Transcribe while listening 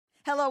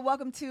Hello,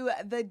 welcome to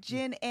the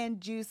Gin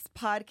and Juice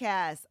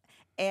podcast.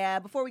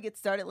 And before we get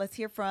started, let's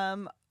hear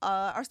from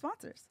our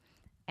sponsors.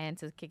 And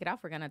to kick it off,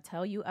 we're going to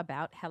tell you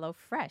about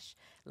HelloFresh.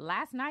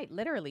 Last night,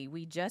 literally,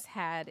 we just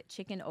had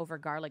chicken over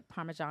garlic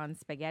Parmesan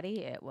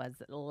spaghetti. It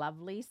was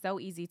lovely, so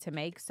easy to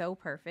make, so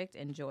perfect.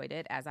 Enjoyed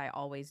it, as I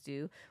always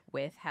do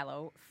with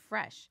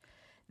HelloFresh.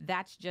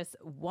 That's just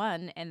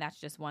one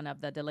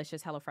of the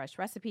delicious HelloFresh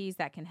recipes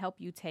that can help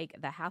you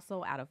take the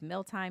hassle out of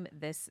mealtime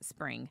this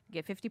spring.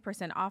 Get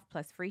 50% off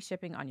plus free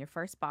shipping on your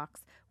first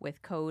box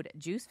with code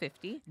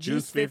JUICE50.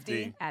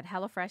 JUICE50. At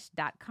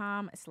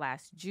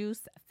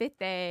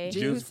HelloFresh.com/juice50.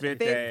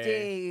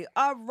 JUICE50.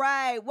 All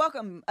right.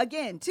 Welcome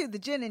again to the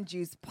Gin and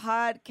Juice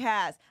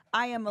podcast.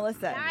 I am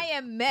Melissa. I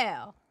am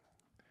Mel.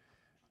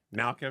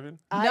 Now, Kevin?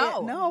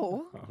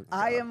 No. Oh,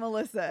 I am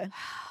Melissa.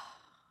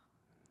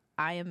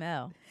 I am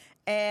Mel.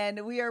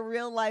 And we are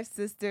real life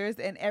sisters.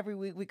 And every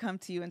week we come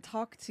to you and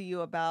talk to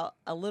you about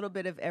a little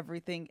bit of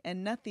everything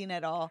and nothing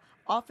at all.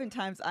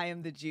 Oftentimes I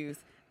am the juice.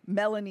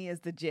 Melanie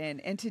is the gin.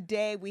 And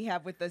today we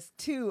have with us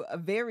two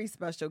very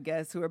special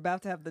guests who are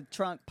about to have the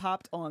trunk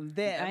popped on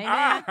them.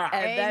 Amen.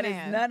 And that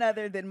is none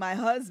other than my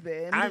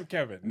husband. I'm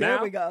Kevin. There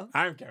Now, we go.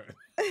 I'm Kevin.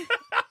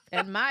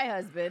 And my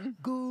husband,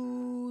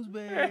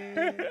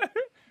 Goolzby.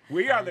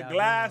 We are the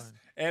glass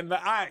and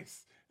the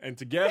ice. And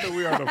together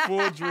we are the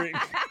full drink.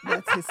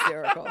 That's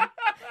hysterical.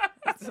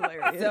 That's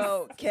hilarious.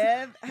 So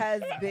Kev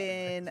has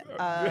been,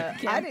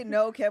 I didn't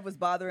know Kev was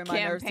bothering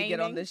my nerves to get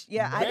on this.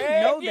 Yeah, I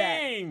didn't know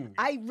Begging. that.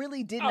 I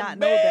really did not I'm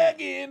know that.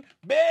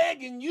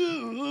 begging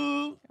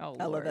you. oh,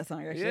 I love Lord. that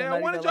song. Actually. Yeah, I'm I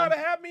not wanted even y'all to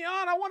lying. have me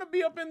on. I want to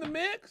be up in the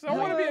mix. I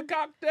want to be a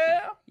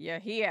cocktail. You're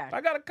here.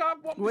 I got a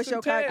cocktail. What's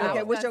your cocktail?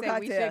 Okay, what's your We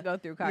cocktail? should go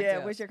through cocktails.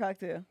 Yeah, what's your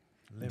cocktail?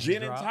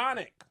 Gin and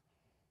tonic.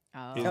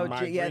 Oh. Is Oh,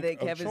 my yeah,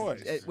 drink of Kevin's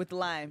choice. with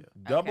lime.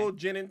 Double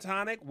gin and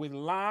tonic with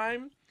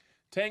lime.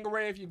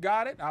 Tanqueray if you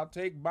got it. I'll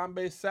take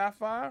Bombay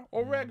Sapphire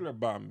or regular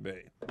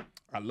Bombay.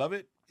 I love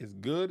it. It's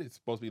good. It's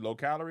supposed to be low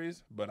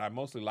calories, but I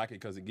mostly like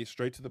it because it gets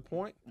straight to the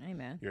point.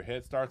 Amen. Your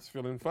head starts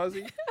feeling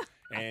fuzzy,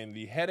 and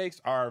the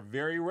headaches are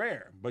very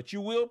rare, but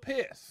you will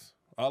piss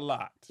a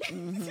lot.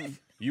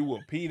 You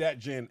will pee that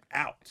gin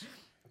out.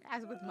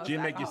 As with most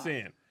Gin make you alcohol.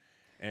 sin.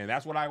 And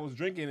that's what I was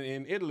drinking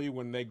in Italy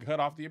when they cut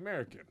off the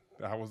American.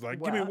 I was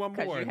like, give me Wow, one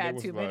 'cause more. you and they had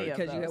was too many like, of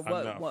Because you have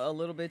Enough. a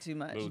little bit too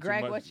much. Little too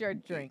Greg, much. what's your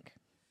drink?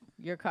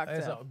 Your It's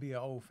cocktail. will be an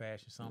old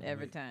fashioned something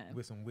Every with, time.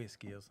 with some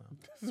whiskey or something.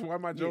 This is why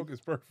my joke is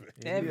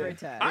perfect. Every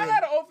time. I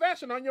had an old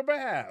fashioned on your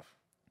behalf.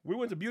 We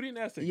went to Beauty and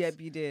Essex. Yep,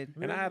 you did.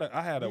 And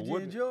I had a Did you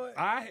wood. enjoy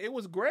it? It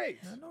was great.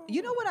 I know.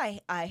 You know what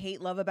I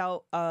hate love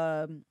about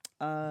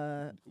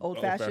old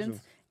fashions?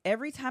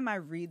 Every time I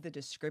read the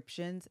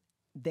descriptions,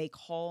 they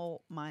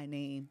call my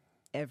name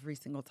every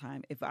single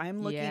time. If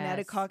I'm looking at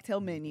a Yes.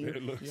 cocktail menu,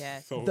 It looks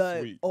Yes. so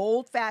the sweet.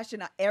 old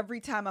fashioned, every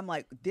time I'm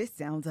like, this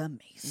sounds amazing.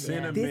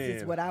 Cinnamon,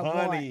 This is what I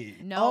honey.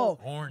 want. No,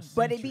 Orange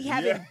But it be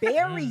century. having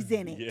berries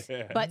in it.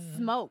 Yeah. but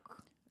smoke.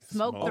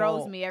 Smoke Smoke.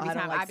 throws me every I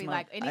don't time. like I'd be smoke.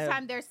 like,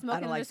 anytime there's smoke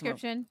in don't the like smoke.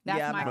 description, that's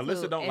Yeah, my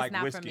Melissa clue. don't It's like not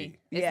for whiskey. me.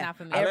 It's Yeah. not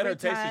for me. I let her Every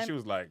taste time it. She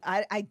was like,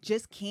 I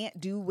just can't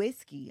do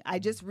whiskey. I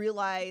just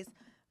realized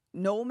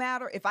no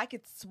matter if I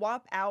could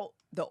swap out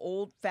the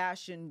old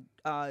fashioned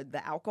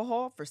the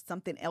alcohol for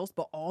something else,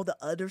 but all the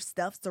other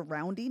stuff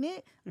surrounding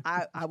it,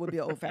 I would be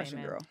an old fashioned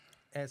Amen. girl.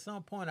 At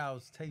some point, I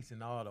was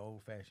tasting all the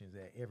old fashions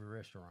at every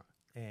restaurant,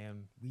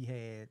 and we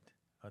had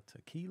a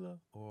tequila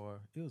or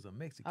it was a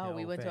Mexican. Oh,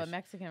 we went to a old-fashioned.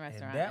 Mexican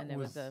restaurant, that and there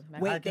was was- a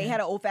Wait, I they can- had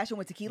an old fashioned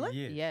with tequila?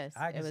 Yes, Yes,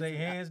 I it can was- say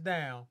hands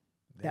down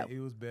that That-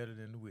 it was better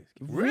than the whiskey.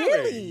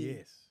 Really?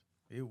 Yes,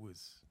 it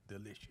was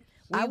delicious.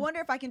 I wonder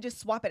if I can just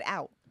swap it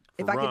out.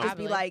 If I could rum. just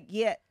be Probably. like,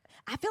 yeah.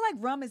 I feel like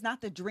rum is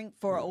not the drink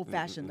for old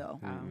fashioned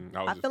though. I was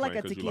I just feel like playing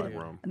a 'cause you tequila. like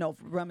rum. No,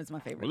 rum is my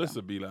favorite.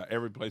 Melissa be like,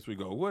 every place we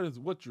go,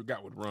 what you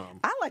got with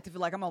rum? I like to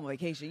feel like I'm on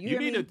vacation. You You hear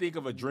need me? to think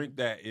of a drink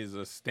that is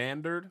a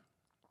standard.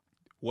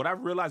 What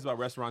I've realized about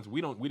restaurants, we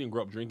didn't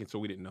grow up drinking, so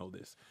we didn't know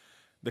this.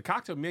 The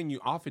cocktail menu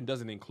often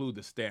doesn't include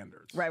the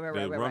standards. Right, the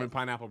right, rum right. and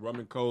pineapple, rum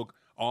and coke,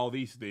 all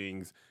these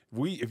things.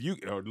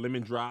 Or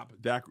lemon drop,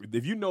 daiquiri.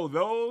 If you know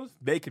those,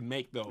 they can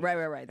make those. Right.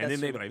 And That's then they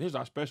true. be like, "Here's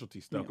our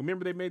specialty stuff."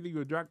 Remember they made you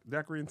a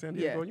daiquiri in San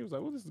Diego, Yeah. and you was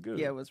like, "Well, this is good."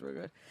 Yeah, it was real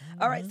good.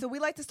 All right, so we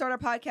like to start our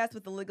podcast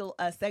with a legal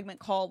segment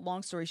called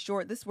Long Story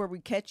Short. This is where we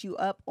catch you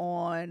up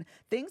on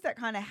things that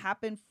kind of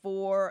happen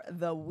for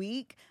the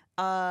week.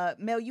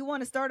 Mel, you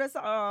want to start us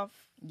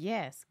off?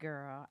 Yes,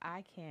 girl,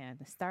 I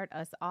can start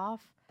us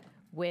off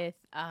with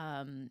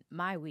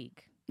my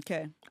week,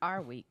 Okay.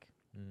 our week.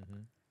 Mm-hmm.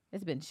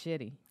 It's been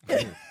shitty.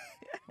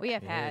 We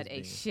have had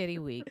a shitty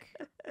week.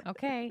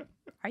 Okay,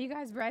 are you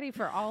guys ready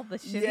for all the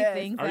shitty Yes.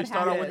 things Are you that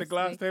starting happened with the this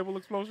glass week? table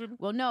explosion?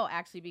 Well, no,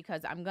 actually,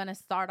 because I'm gonna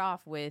start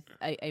off with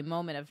a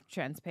moment of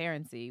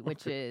transparency,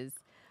 which is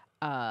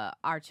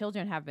our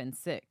children have been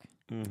sick,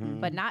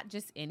 but not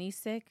just any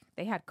sick.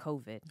 They had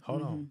COVID.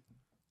 Hold on,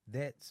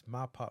 that's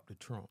my pop the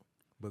trunk.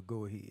 But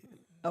go ahead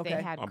Okay.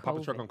 They had On COVID.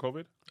 Papa Truck on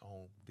COVID?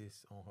 on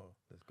this on her.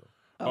 Let's go.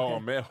 Oh,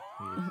 Okay. Mel.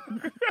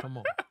 Yeah. Come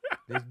on,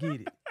 let's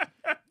get it.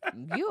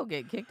 You'll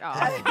get kicked off.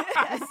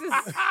 This is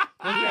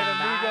we're here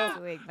not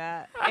doing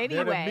that. That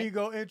Anyway.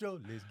 amigo intro.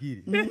 Let's get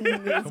it.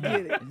 Let's Come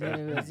get it.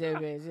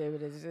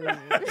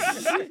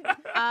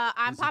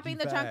 I'm This is popping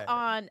the trunk G5.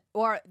 on,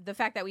 or the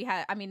fact that we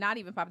had, I mean, not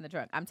even popping the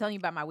trunk. I'm telling you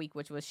about my week,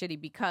 which was shitty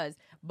because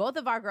both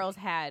of our girls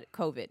had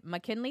COVID.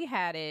 McKinley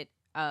had it,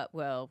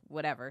 well,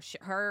 whatever.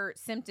 Her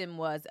symptom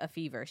was a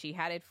fever. She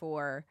had it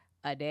for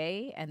a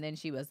day, and then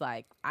she was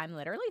like, I'm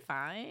literally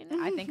fine.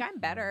 I think I'm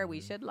better.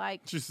 We should like.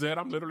 She said,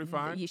 I'm literally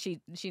fine. She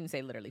didn't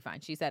say literally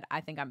fine. She said,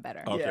 I think I'm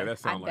better. Okay, Yeah. that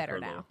sounds I'm like better her,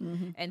 now. though.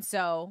 And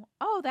so,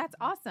 that's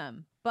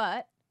awesome.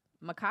 But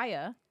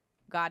Micaiah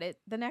got it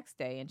the next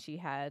day, and she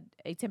had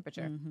a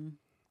temperature.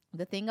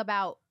 The thing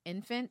about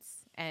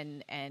infants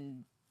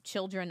and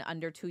children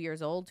under 2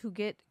 years old who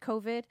get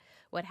COVID,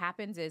 what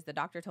happens is the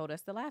doctor told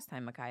us the last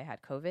time Micaiah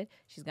had COVID,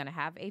 she's going to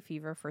have a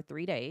fever for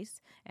 3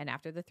 days. And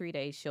after the 3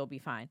 days, she'll be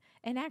fine.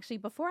 And actually,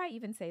 before I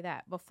even say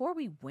that, before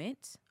we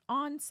went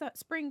on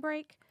spring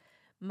break,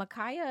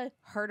 Micaiah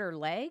hurt her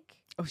leg.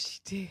 Oh, she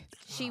did.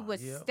 She Oh,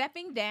 was yep.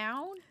 stepping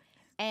down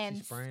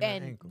and sprained her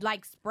ankle.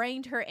 like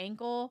sprained her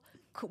ankle.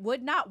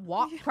 Would not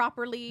walk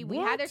properly. We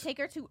had to take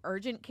her to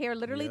urgent care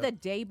literally Yep. the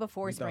day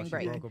before We thought spring she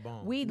break. broke a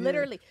bone. We Yeah.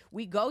 literally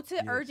we go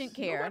to urgent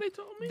care. Nobody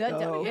told me.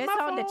 No. It's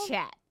My on the phone?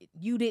 chat.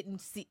 You didn't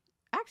see.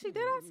 Actually,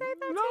 did I say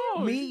that?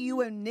 No. Me, you,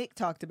 and Nick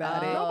talked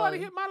about it. Nobody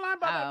hit my line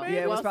about that, baby.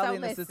 Yeah, it was Well, probably so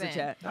in the sister listen.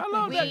 chat. I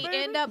love We that, baby.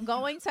 end up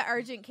going to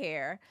urgent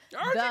care.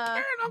 Urgent the care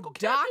and Uncle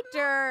Cat didn't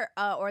doctor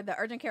or the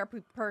urgent care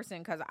person,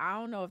 because I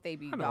don't know if they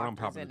be I know what I'm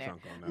doctors popping in the there,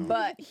 trunk on now.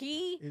 but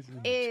he It's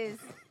in is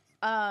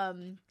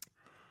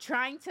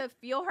trying to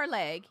feel her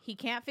leg. He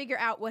can't figure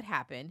out what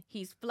happened.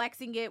 He's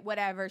flexing it,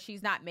 whatever.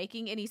 She's not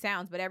making any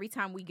sounds, but every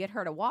time we get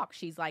her to walk,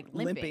 she's like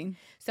limping.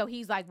 So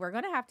he's like, we're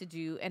going to have to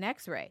do an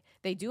x-ray.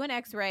 They do an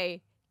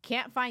x-ray,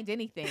 can't find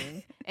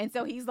anything. And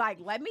so he's like,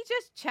 let me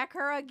just check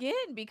her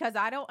again because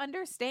I don't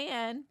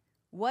understand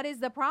what is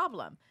the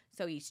problem.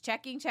 So he's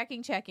checking,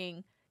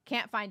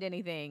 can't find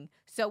anything.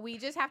 So we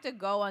just have to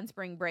go on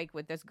spring break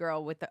with this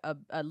girl with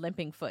a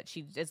limping foot.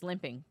 She's just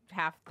limping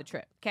half the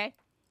trip, okay?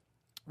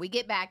 We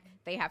get back,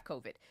 they have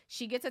COVID.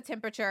 She gets a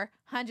temperature,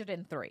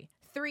 103.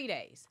 3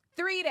 days.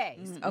 3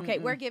 days. Okay,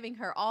 we're giving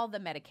her all the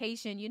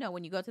medication. You know,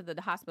 when you go to the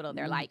hospital,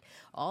 they're like,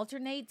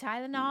 alternate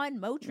Tylenol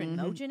and Motrin.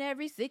 Motrin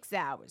every 6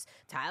 hours.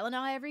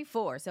 Tylenol every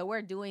 4. So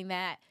we're doing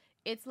that.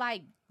 It's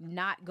like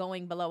not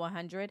going below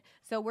 100.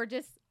 So we're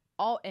just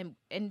all, and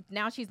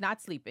now she's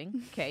not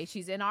sleeping. Okay,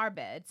 she's in our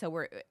bed. So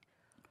we're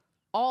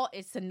all,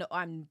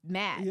 I'm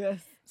mad. Yes.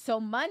 So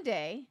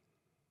Monday,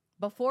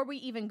 before we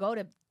even go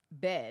to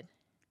bed,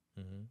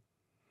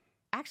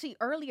 actually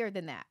earlier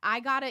than that, I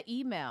got an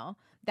email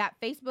that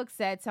Facebook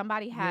said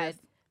somebody had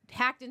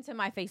hacked into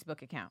my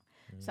Facebook account.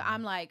 So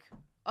I'm like,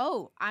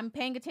 oh, I'm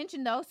paying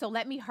attention though, so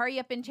let me hurry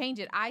up and change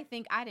it. I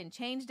think I done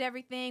changed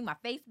everything. My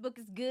Facebook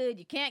is good.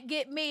 You can't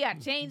get me. I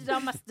changed all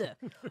my stuff.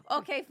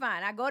 Okay,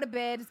 fine. I go to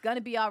bed. It's going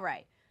to be all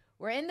right.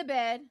 We're in the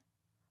bed.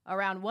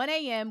 Around 1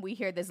 a.m., we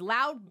hear this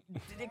loud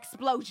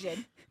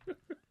explosion.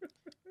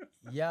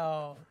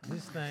 Y'all,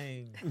 this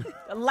thing.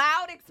 A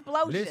loud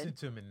explosion. Listen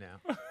to me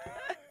now.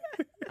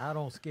 I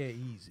don't scare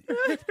easy.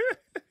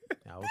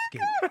 I was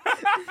scared.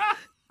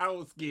 I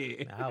was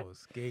scared. I was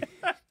scared.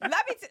 Let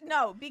me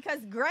no, because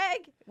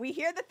Greg, we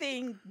hear the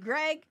thing.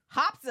 Greg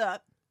hops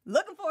up,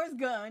 looking for his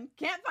gun,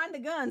 can't find the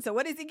gun. So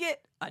what does he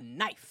get? A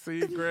knife,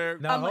 See,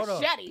 Greg? Now, a hold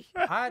on. machete.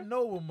 I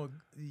know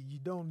you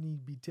don't need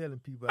to be telling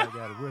people I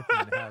got a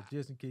weapon in the house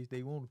just in case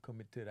they want to come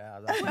into the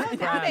house. I Well, surprise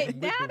now they them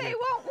with the won't weapon.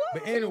 want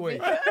But to anyway,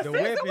 because the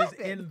there's a weapon's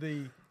weapon. in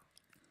the.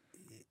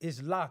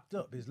 It's locked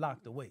up. It's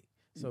locked away.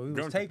 So it was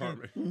Gun taken,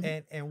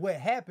 department. and what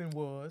happened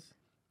was,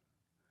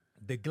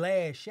 the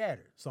glass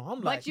shattered. So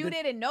I'm like, But you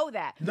didn't know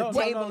that. No,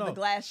 Table, no. the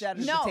glass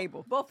shattered No, the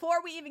table.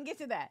 before we even get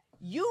to that,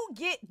 you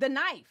get the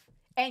knife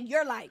and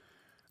you're like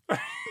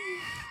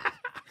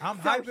I'm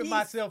So hyping he's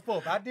myself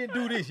up. I didn't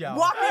do this, y'all.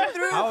 walking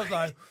through. I was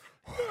like,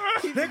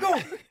 there go.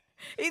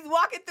 He's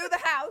walking through the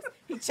house.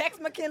 He checks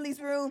McKinley's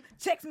room,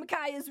 checks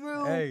Micaiah's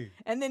room, Hey.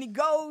 and then he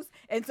goes.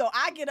 And so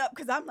I get up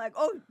because I'm like,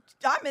 oh,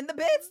 I'm in the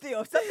bed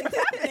still. Something's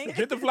happening.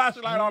 Get the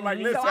flashlight on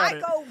like this. So I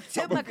go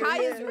to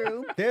Micaiah's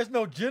room. There's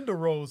no gender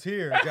roles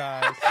here,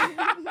 guys.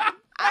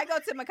 I go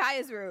to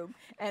Micaiah's room,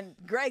 and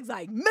Greg's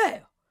like, Mel,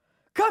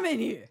 come in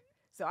here.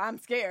 So I'm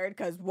scared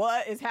because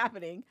what is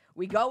happening?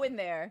 We go in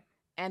there,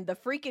 and the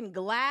freaking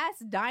glass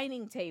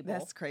dining table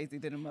That's crazy,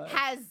 didn't it?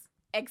 has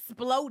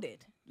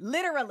exploded.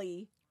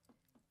 Literally,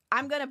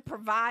 I'm going to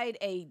provide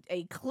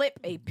a clip,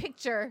 a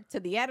picture to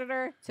the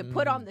editor to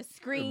put on the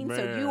screen so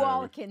you Man.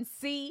 all can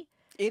see.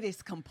 It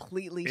is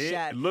completely It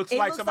shattered. looks it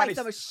like looks somebody-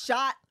 someone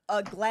shot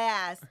a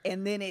glass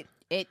and then it.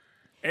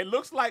 It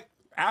looks like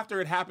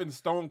after it happened,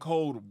 Stone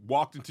Cold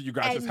walked into you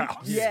guys' And-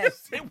 house.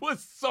 Yes. It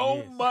was so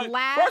Yes. much.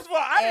 Glass First of all,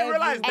 I didn't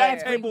realize that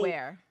table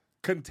everywhere.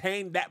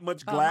 contained that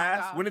much Oh my glass.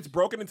 gosh. When it's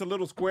broken into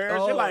little squares,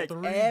 Oh, you're like,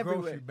 3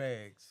 everywhere. grocery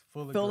bags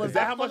full of Full of glass. is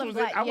that how much full of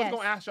was it? glass, I was yes.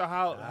 going to ask you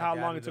how I got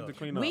long it it took to up.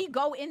 clean up. We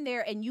go in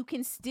there, and you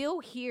can still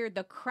hear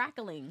the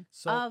crackling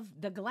So- of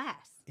the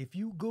glass. If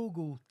you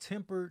Google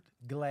tempered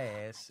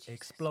glass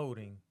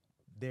exploding,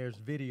 there's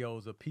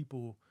videos of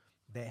people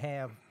that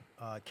have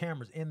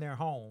cameras in their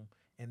home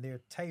and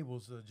their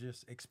tables are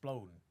just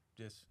exploding.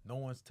 Just no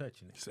one's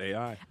touching it. It's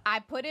AI. I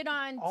put it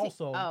on.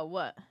 Also- oh,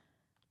 what?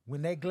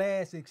 When that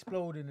glass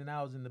exploded and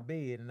I was in the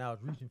bed and I was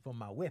reaching for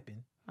my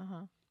weapon,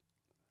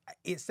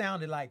 it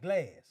sounded like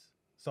glass.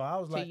 So I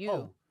was To like, you.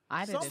 oh,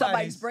 I didn't.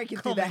 Somebody's breaking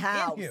through the coming in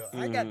house. here.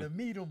 I got to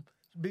meet him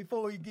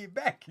before he get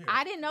back here.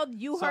 I didn't know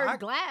you So heard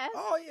glass.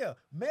 Oh yeah,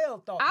 Mel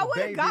thought I the would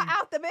have baby. got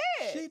out the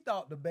bed. She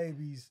thought the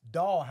baby's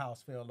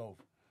dollhouse fell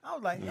over. I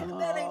was like,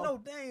 that ain't no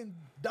dang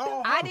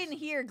dollhouse. I didn't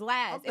hear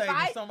glass. I'm If thinking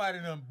I, somebody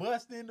done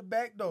bust in the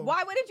back door.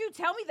 why wouldn't you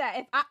tell me that?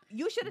 If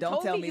you should have Don't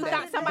told tell me me you that.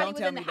 thought somebody Don't was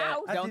tell in the me that.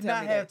 house. I Don't did tell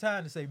not me have that.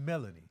 time to say,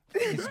 Melanie,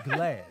 it's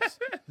glass.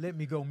 Let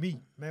me go meet.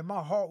 Man,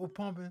 my heart was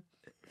pumping.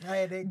 I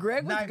had that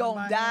Greg was knife in going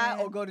my to die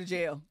hand. or go to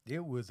jail.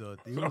 It was a.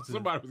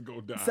 Somebody was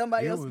going to die.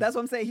 Somebody It else. was- That's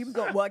what I'm saying. He was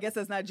going. Well, I guess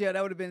that's not jail.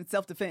 That would have been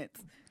self-defense.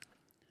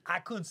 I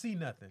couldn't see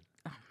nothing,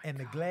 and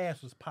the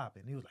glass was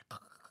popping. It was like.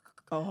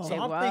 Oh, So It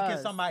I'm thinking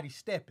was. somebody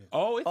stepping.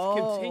 Oh, it's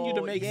continued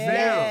to make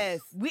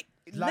yes. sounds. We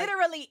Like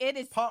literally it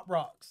is. Pop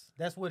rocks.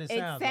 That's what it It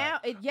sounds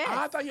sound. like. It, yes.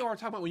 I thought you were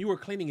talking about when you were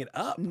cleaning it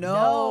up.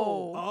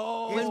 No.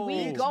 Oh. when we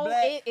It's go,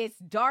 black. it's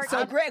dark.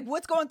 So, Greg,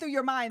 what's going through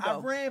your mind I though?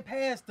 ran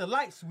past the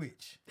light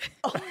switch,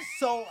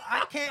 so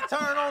I can't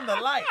turn on the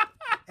light.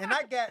 And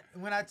I got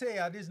when I tell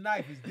you this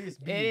knife is this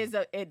big. it is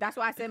that's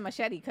why I said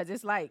machete because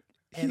it's like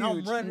and I'm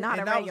huge, running, not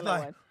and a I was regular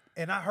like, one.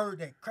 and I heard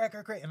that crack,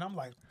 and I'm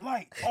like,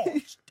 light, oh,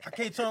 I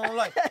can't turn on the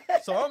light.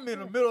 So I'm in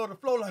the middle of the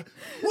floor like,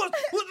 what?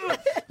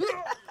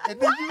 And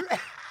then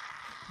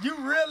you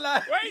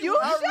realize, Wait, You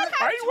are should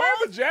have you wearing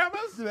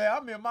pajamas? man,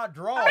 I'm in my I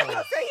drawers. was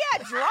gonna say he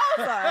had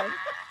drawers on.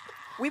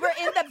 We were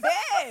in the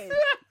bed.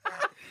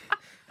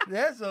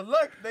 That's a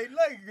luck. They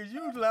lucky because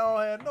usually I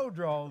don't have no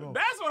drawers on.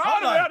 That's what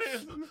I'm all like, that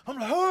is. I'm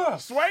like,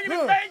 Swinging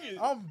and banging.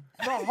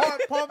 My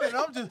heart pumping.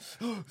 I'm just,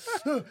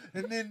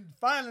 and then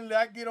finally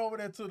I get over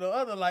there to the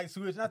other light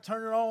switch and I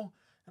turn it on.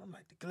 And I'm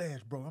like, the glass,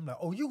 bro. I'm like,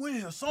 oh, you in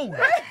here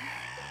somewhere?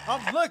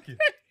 I'm looking.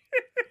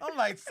 I'm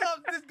like,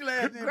 this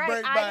glass didn't Greg,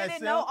 break by I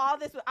didn't know itself. all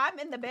this. I'm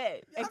in the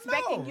bed I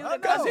expecting know, you I to know.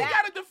 come Because he back.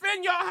 got to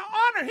defend your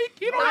honor.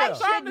 He don't I have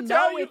time to should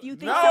tell know you. if you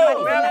think no, somebody's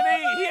in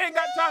Melanie, he ain't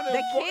got time to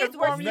The kids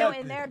were inform still you.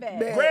 in their bed.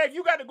 Man. Greg,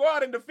 you got to go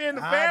out and defend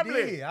the I family.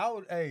 did. I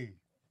would, hey,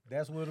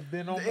 that's what have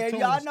been on the And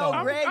y'all know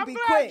tombstone. Greg I'm be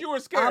glad quick. you were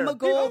scared. I'm going to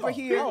go You over know.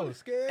 here I was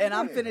scared, and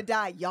I'm yeah. finna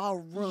die. Y'all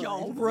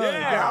run. Run.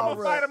 Yeah, I'm y'all going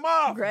to fight him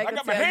off. Greg I will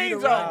got my tell you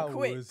hands to run on.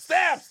 quick. was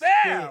Stab.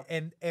 scared.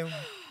 And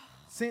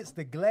since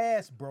the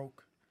glass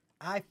broke,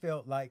 I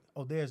felt like,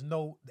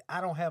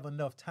 I don't have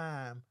enough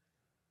time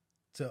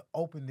to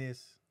open this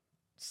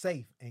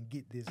safe and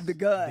get The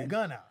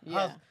gun. out.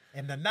 Yeah.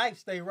 And the knife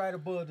stay right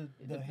above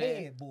the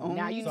headboard.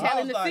 Now you So I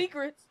telling was the like,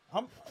 secrets.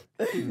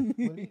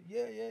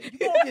 yeah. You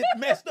gonna get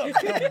messed up.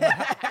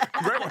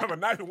 Greg will have a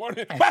knife in one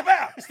hand. Pow,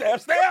 pow. Stab,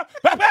 stab.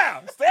 Pow,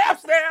 pow. Stab,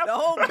 stab. The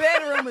whole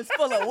bedroom is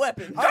full of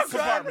weapons.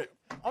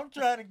 I'm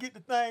trying to get the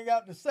thing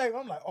out the safe.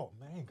 I'm like, oh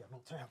man, I ain't got no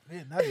time for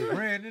this. And I just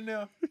ran in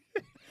there.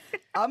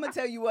 I'm gonna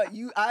tell you what.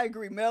 I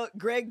agree.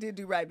 Greg did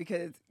do right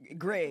because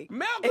Greg.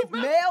 Mel-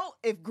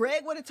 If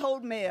Greg would have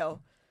told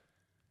Mel,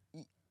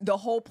 the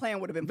whole plan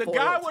would have been The foiled.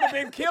 guy would have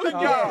been killing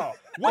Oh. y'all.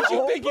 What The you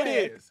whole think plan.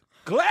 it is?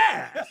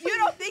 Glass. You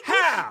don't think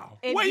How?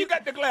 if Where you- you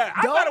got the glass?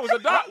 I thought it was a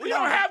dog. We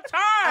don't have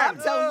I'm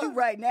time. telling you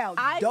right now.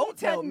 I Don't need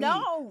to tell me.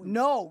 know.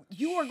 No,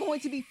 you are going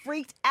to be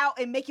freaked out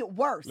and make it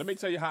worse. Let me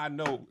tell you how I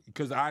know,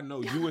 because I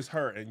know you is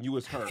her and you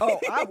is her. Oh,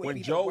 I would when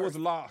be the Joe worst. was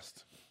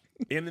lost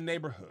in the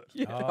neighborhood,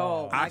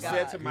 Oh, my I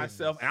said to God.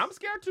 myself, and I'm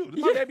scared too, this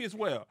is my baby as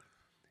well,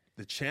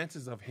 the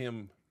chances of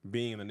him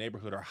being in the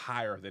neighborhood are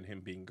higher than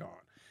him being gone.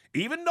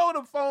 Even though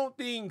the phone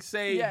thing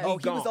say Yeah. Oh,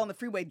 he he was gone. on the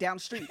freeway down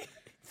the street.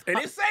 And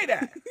it say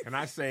that. And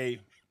I say,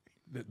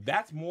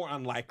 that's more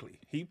unlikely.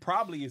 He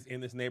probably is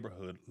in this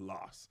neighborhood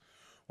lost.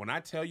 When I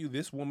tell you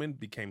this woman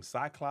became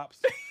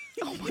Cyclops,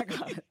 Oh my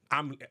God.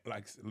 I'm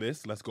like,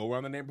 let's go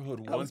around the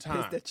neighborhood I one was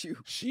time. pissed at you.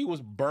 She was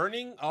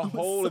burning a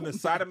hole in the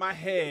side of my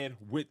head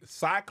with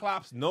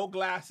Cyclops, no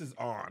glasses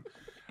on.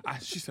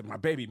 She said, my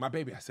baby.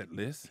 I said,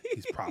 Liz,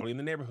 he's probably in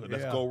the neighborhood.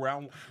 Let's Yeah. go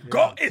around.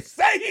 Go. It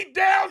say he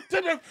down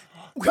to the.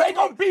 They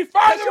gonna be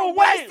farther You're away.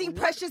 wasting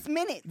precious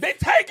minutes. They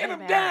taking him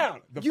Amen.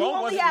 down. The You phone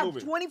only wasn't have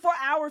moving. 24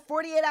 hours,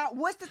 48 hours.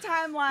 What's the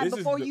timeline This is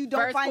before the you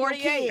don't first find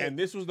 48. your kid? And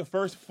this was the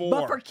first 4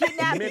 But for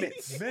kidnapping.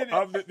 minutes.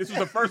 This was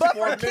the first But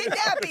 4 for minutes.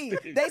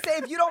 kidnapping, they say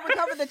if you don't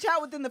recover the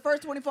child within the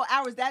first 24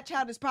 hours, that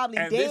child is probably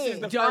And dead. this is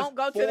the Don't first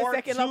go to the 4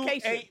 second to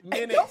location. 8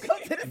 minutes. Don't go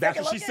to the That's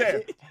second what she said.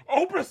 location.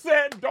 Oprah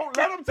said, don't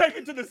let them take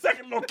it to the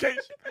second location.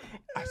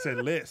 I said,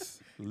 Liz,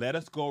 let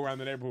us go around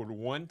the neighborhood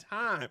one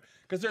time.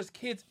 Because there's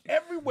kids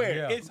everywhere.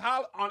 Yeah. It's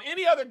on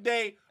any other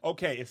day,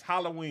 okay, it's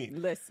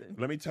Halloween. Listen.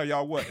 Let me tell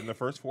y'all what, in the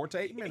first 4 to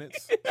 8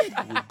 minutes,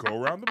 we go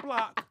around the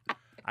block.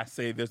 I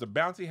say, there's a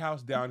bouncy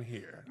house down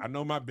here. I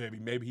know my baby.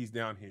 Maybe he's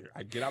down here.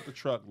 I get out the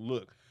truck,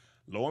 look.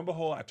 Lo and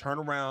behold, I turn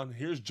around.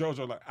 Here's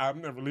JoJo like,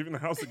 I'm never leaving the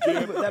house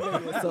again. That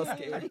baby was so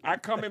scared. I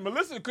come in.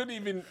 Melissa couldn't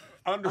even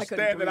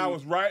understand that I breathe.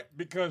 was right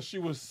because she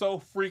was so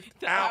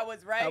freaked out. I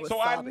was right. I was So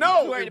I sobbing.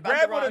 know Worried if about the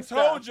Brad would wrong have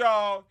told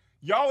y'all,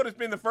 y'all would have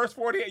been the first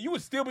 48. You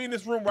would still be in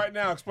this room right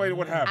now explaining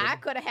what happened. I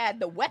could have had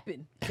the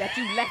weapon that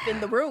you left in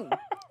the room.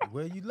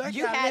 Well, you lucky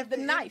You I had left the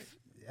it. knife.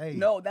 Hey,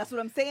 No, that's what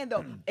I'm saying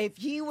though. If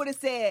he would have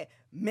said,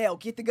 Mel,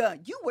 get the gun,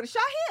 you would have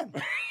shot him.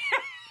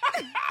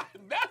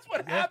 That's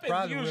what that's happens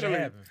probably what usually.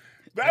 happened.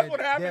 That's That what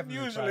happens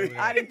definitely usually. probably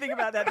I didn't think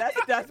about that.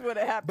 That's what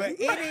happened.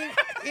 But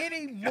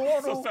any I'm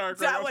mortal, so sorry, Greg.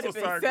 That I'm would so have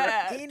been sorry, Greg.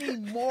 sad. any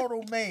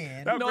mortal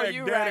man. That No, Greg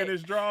you dead right. in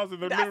his drawers in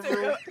the That's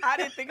living room. I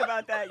didn't think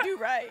about that. You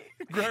right.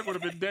 Greg would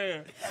have been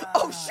dead.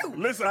 Oh shoot.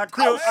 Listen, I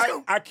killed.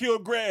 shoot. I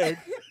killed Greg.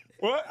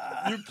 What?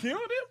 You killed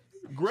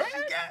him, Greg?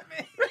 got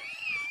me.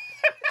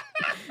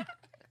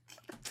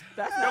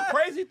 That's The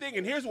crazy thing,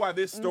 and here's why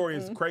this story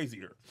is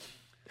crazier.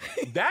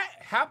 That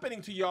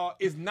happening to y'all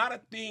is not a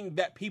thing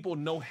that people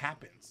know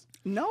happens.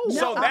 no.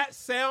 So that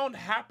sound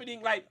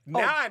happening, like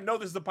now I know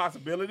this is a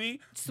possibility,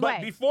 but Sway.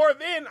 before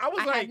then I was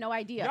I like, had no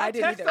idea. y'all I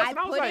didn't text either. us, I and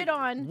I was put like, it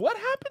on- What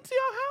happened to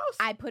your house?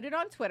 I put it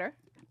on Twitter.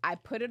 I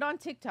put it on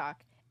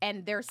TikTok.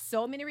 And there's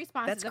so many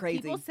responses That's of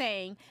crazy. people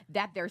saying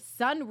that their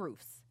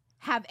sunroofs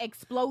have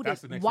exploded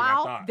That's the next thing I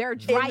while thought. they're In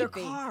their driving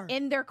car.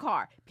 in their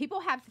car. People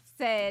have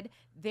said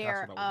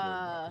their That's what I was worried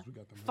about, 'cause we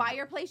got the movie.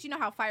 fireplace. You know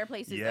how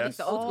fireplaces, at Yes. least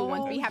the old school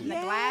ones, be having the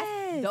glass.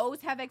 yes. Those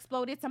have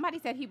exploded. Somebody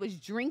said he was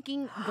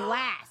drinking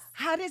glass.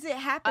 How does it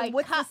happen? A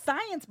What's cup. the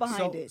science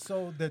behind it?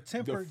 So the the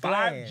tempered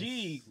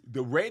 5G,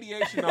 the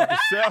radiation of the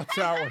cell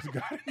towers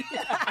got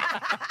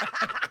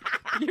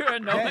You're a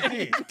glass. That's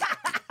it.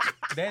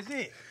 That's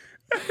it.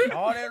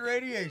 All that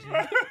radiation,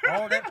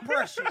 all that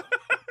pressure.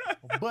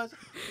 But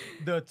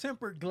the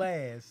tempered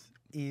glass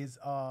is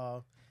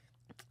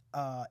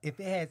if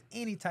it has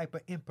any type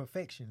of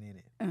imperfection in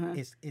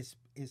it,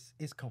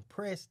 it's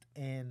compressed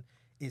and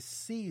it's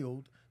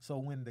sealed. So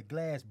when the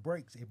glass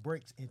breaks, it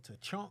breaks into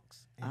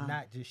chunks and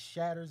not just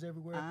shatters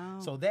everywhere. Oh.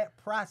 So that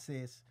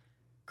process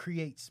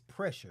creates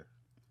pressure,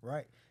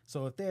 right?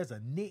 So if there's a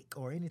nick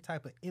or any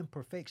type of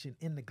imperfection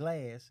in the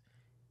glass,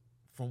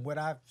 from what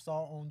I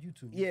saw on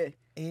YouTube, Yeah.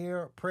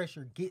 air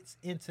pressure gets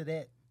into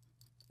that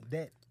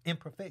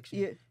imperfection,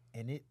 Yeah.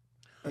 and it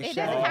It doesn't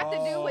have to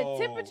do Oh. with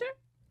temperature.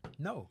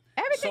 no.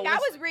 Everything So I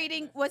it's- was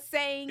reading was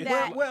saying It's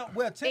that. Well,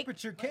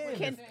 temperature can-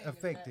 can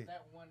affect it.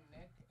 That one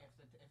nick,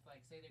 if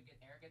like say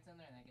air gets in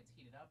there and that gets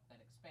heated up, that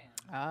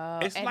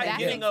expands. It's and like that's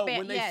getting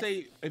when they yes.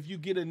 say if you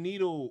get a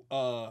needle,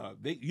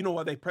 they you know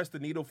what they press the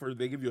needle for,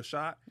 they give you a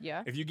shot.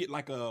 Yeah. If you get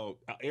like a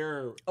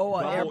air Oh,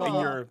 an air bubble in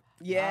bubble. your,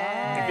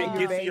 Yeah. if it your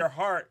gets in vein. your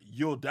heart,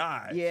 you'll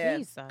die. Yeah.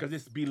 Jesus. Because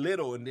it's be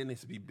little and then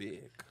it's be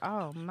big.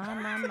 Oh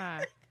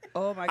my.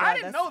 Oh my God. I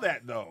didn't know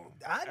that though.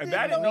 I didn't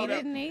didn't know know We that.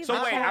 didn't either.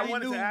 So wait, I only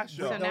wanted knew to ask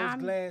you. with So those now I'm-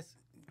 glass.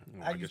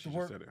 Oh, I guess used to you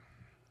work. said it.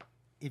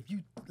 If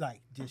you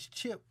like just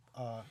chip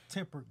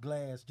tempered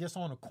glass just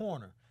on a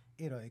corner,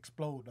 it'll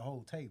explode the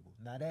whole table.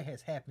 Now that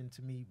has happened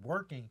to me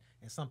working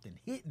and something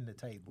hitting the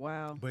table.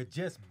 Wow. But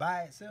just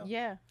by itself,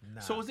 Yeah.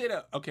 nah. So is it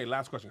okay?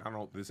 Last question. I don't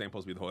know. This ain't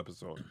supposed to be the whole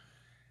episode.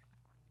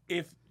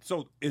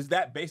 Is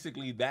that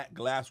basically that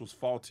glass was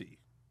faulty?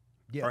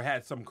 Yeah. Or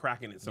had some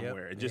crack in it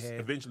somewhere, Yep, and it just had.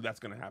 eventually that's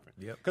going to happen.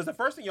 Yep. Because the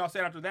first thing y'all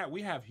said after that,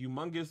 we have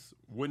humongous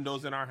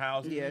windows in our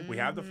house. Yeah. We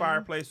have the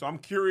fireplace, so I'm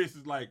curious.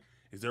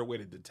 Is there a way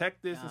to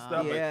detect this and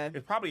stuff? Yeah. But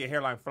it's probably a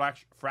hairline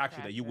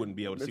fracture that you wouldn't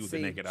be able to see Let's with the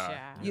see. naked eye.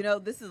 Yeah. You know,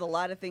 this is a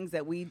lot of things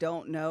that we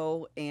don't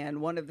know. And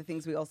one of the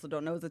things we also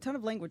don't know is a ton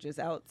of languages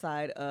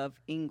outside of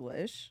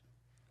English.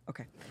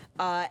 Okay.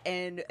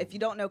 And if you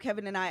don't know,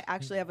 Kevin and I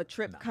actually have a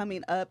trip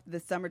coming up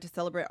this summer to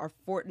celebrate our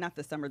not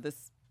this summer,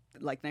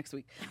 like next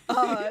week,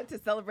 to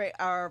celebrate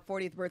our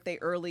 40th birthday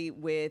early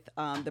with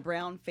the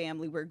Brown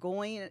family. We're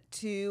going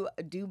to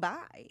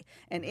Dubai.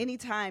 And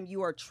anytime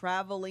you are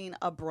traveling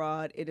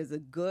abroad, it is a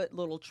good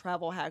little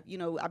travel hack. You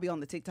know, I'll be on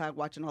the TikTok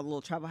watching all the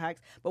little travel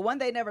hacks. But one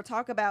they never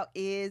talk about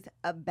is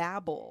a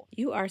Babbel.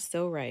 You are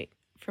so right.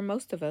 For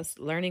most of us,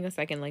 learning a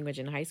second language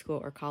in high school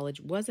or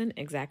college wasn't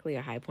exactly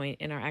a high point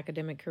in our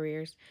academic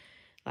careers.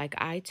 Like,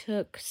 I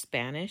took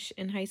Spanish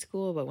in high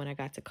school, but when I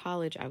got to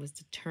college, I was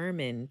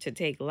determined to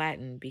take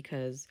Latin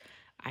because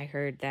I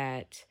heard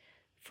that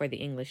for the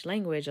English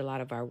language, a lot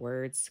of our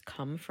words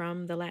come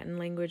from the Latin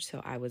language.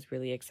 So I was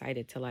really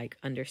excited to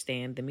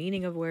understand the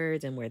meaning of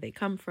words and where they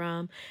come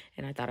from.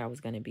 And I thought I was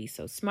going to be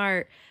so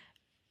smart.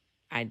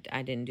 I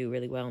didn't do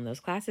really well in those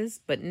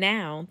classes, but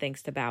now,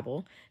 thanks to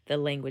Babbel, the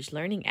language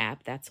learning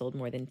app that sold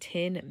more than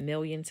 10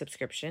 million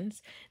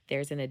subscriptions,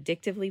 there's an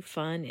addictively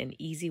fun and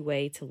easy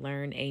way to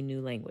learn a new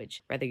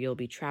language. Whether you'll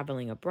be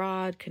traveling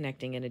abroad,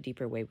 connecting in a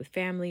deeper way with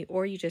family,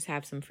 or you just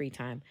have some free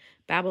time,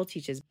 Babbel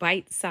teaches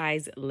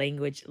bite-sized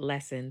language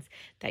lessons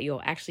that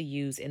you'll actually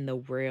use in the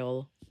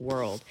real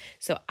world.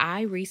 So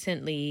I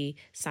recently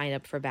signed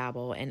up for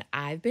Babbel, and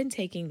I've been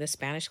taking the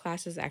Spanish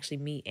classes. Actually,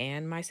 me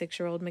and my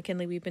 6-year-old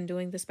McKinley, we've been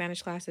doing the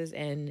Spanish classes,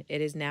 and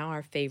it is now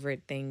our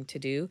favorite thing to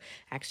do.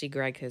 Actually,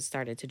 Greg has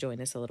started to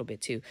join us a little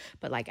bit too.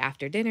 But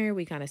after dinner,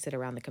 we kind of sit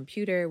around the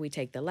computer, we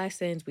take the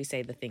lessons, we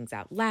say the things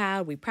out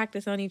loud, we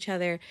practice on each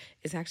other.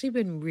 It's actually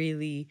been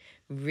really,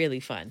 really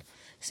fun.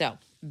 So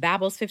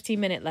Babbel's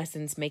 15-minute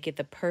lessons make it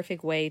the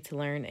perfect way to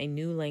learn a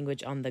new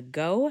language on the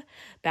go.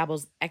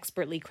 Babbel's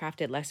expertly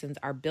crafted lessons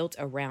are built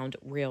around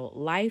real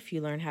life.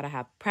 You learn how to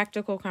have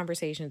practical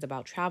conversations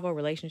about travel,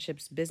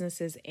 relationships,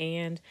 businesses,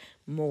 and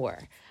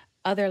more.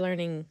 Other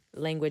learning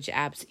language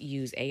apps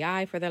use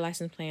AI for their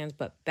lesson plans,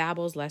 but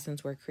Babbel's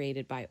lessons were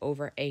created by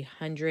over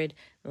 100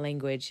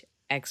 language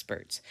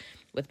experts.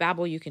 With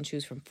Babbel, you can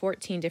choose from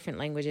 14 different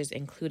languages,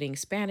 including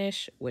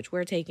Spanish, which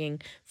we're taking,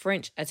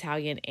 French,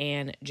 Italian,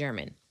 and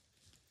German.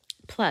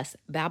 Plus,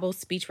 Babbel's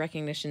speech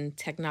recognition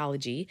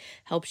technology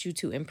helps you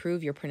to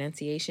improve your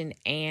pronunciation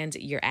and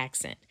your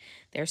accent.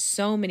 There's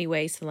so many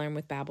ways to learn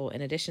with Babbel.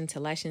 In addition to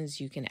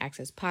lessons, you can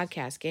access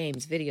podcasts,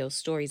 games, videos,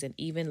 stories, and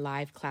even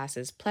live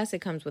classes. Plus, it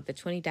comes with a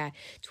 20-day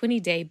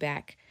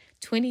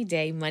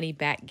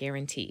money-back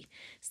guarantee.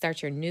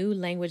 Start your new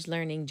language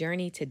learning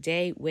journey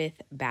today with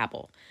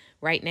Babbel.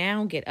 Right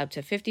now, get up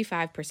to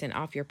 55%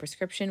 off your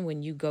prescription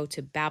when you go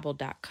to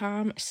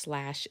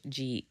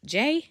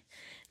babbel.com/GJ.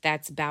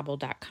 That's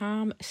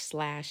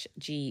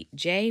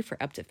babbel.com/GJ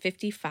for up to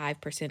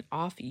 55%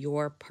 off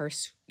your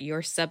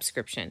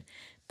subscription.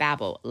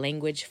 Babbel,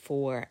 language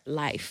for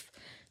life.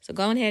 So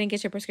go ahead and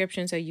get your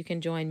prescription so you can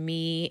join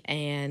me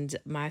and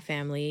my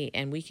family,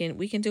 and we can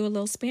do a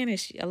little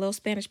Spanish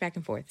back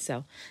and forth.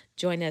 So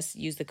join us.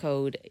 Use the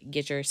code.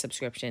 Get your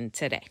subscription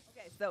today.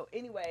 Okay, so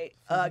anyway,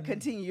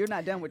 continue. You're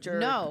not done with your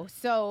No.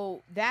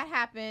 So that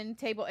happened.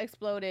 Table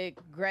exploded.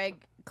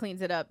 Greg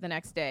cleans it up the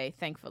next day,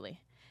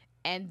 thankfully.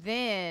 And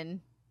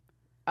then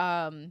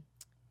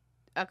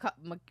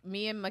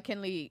me and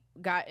McKinley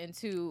got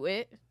into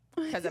it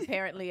because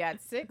apparently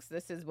at 6,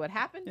 this is what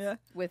happens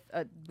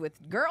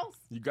with girls.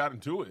 You got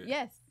into it.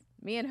 Yes.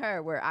 Me and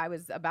her, where I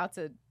was about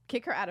to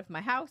kick her out of my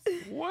house.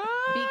 What?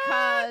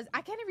 Because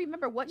I can't even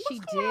remember what she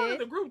What's going on in did.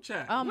 the group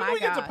chat? Oh, When my do we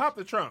get to gosh. pop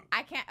the trunk?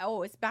 I can't.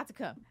 Oh, it's about to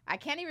come. I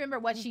can't even remember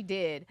what she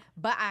did,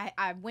 but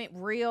I went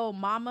real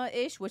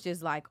mama-ish, which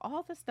is like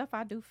all the stuff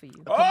I do for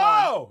you.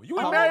 Oh, you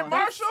and Come Mary on.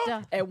 Marshall?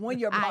 Stuff and when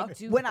your I mom,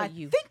 do when for I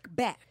you. think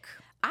back,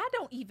 I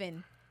don't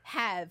even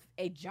have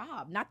a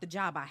job, not the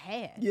job I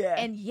had. Yeah.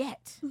 And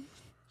yet,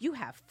 you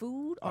have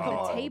food on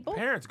Oh, the table,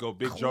 Parents go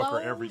big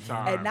joker every clothes,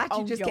 time. and not you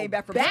on just your came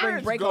back from back.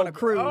 spring break Go- on a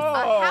cruise, a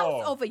Oh.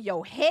 house over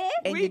your head.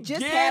 and we you just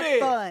get had it.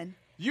 fun.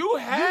 You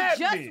had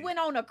You just me. went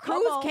on a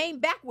Come cruise, on. came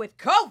back with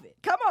COVID,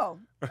 Come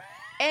on,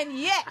 and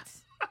yet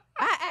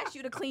I asked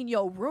you to clean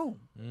your room,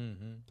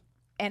 Mm-hmm.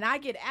 and I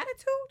get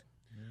attitude.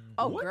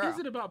 Oh, What girl. is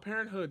it about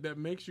parenthood that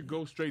makes you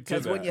go straight to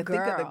because that? when you think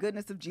of the Girl.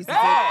 goodness of Jesus,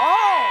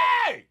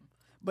 Hey!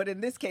 but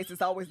in this case,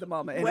 it's always the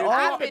mama. And Well, all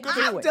I've been I'm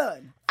doing it.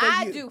 done. For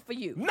I you. do for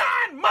you. 9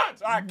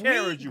 months I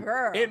carried you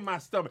girl. in my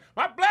stomach.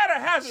 My bladder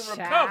hasn't Child.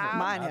 recovered.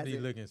 Mine I has be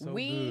it. looking so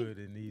We good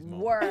in these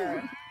moments.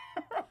 were.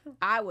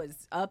 I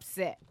was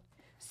upset,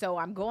 so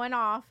I'm going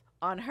off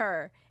on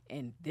her,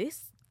 and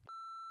this.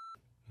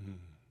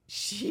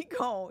 She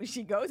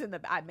goes in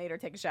the. I made her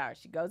take a shower.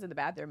 She goes in the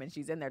bathroom and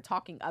she's in there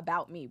talking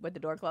about me with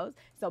the door closed.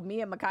 So me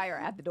and Makai are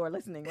at the door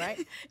listening,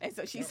 right? And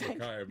so she's like,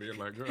 Makai being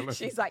like, girl,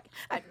 listen. she's like,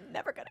 I'm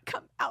never gonna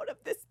come out of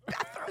this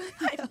bathroom.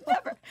 I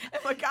never.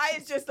 And Makai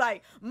is just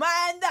like,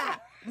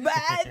 Manda.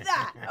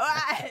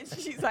 And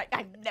she's like,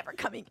 I'm never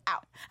coming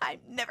out. I'm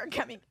never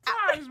coming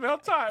out. Time, smell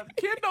time.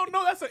 Kid don't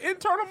know that's an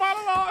internal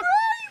monologue.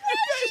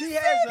 She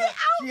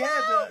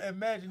has an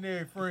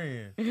imaginary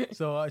friend,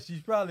 so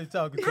she's probably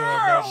talking to her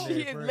Girl, imaginary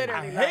she is friend.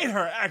 literally I hate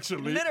her,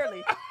 actually.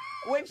 Literally.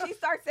 When she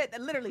starts saying,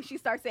 she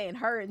starts saying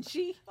her and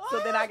she. So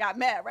then I got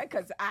mad, right?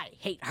 Because I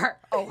hate her.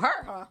 Oh,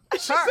 her, huh? She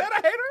said I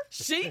hate her?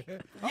 She?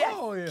 Yes.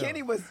 Oh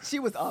yeah. She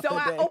was off So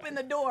that I day. opened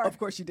the door. Of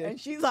course you did. And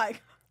she's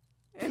like,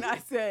 and I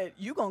said,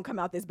 you going to come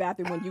out this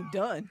bathroom when you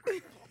done.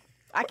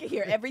 I can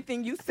hear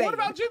everything you say. What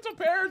about gentle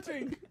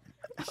parenting?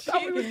 I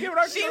thought we was giving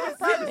our she children was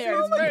sitting privacy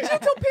there and and space.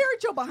 Gentle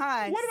parent your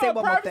behind. What Say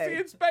about one more privacy thing.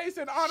 and space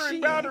and honoring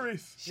She-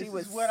 boundaries? She This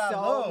was is what I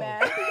so love.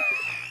 mad.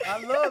 I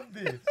love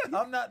this.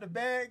 I'm not the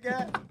bad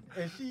guy,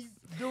 and she's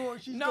going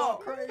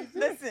crazy.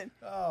 Listen.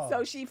 Oh.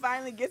 So she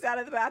finally gets out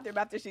of the bathroom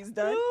after she's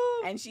done,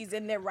 and she's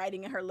in there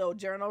writing in her little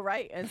journal,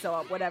 right? And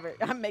so whatever,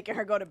 I'm making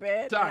her go to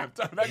bed. Time.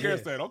 That girl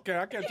said, okay,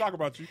 I can't talk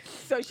about you.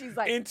 So she's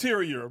like,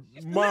 Interior,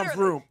 mom's Literally.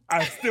 room.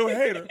 I still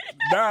hate her.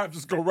 Now I'm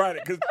just going to write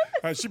it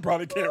because she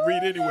probably can't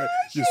read anyway.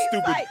 You She's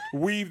stupid like-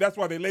 weave. That's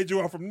why they laid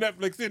you off from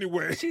Netflix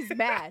anyway. she's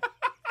mad.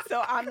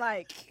 So I'm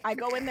like, I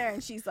go in there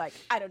and she's like,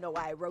 I don't know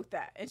why I wrote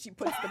that. And she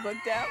puts the book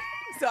down.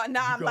 So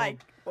now I'm gonna like,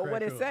 well,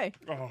 what crack it up. say?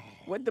 Oh.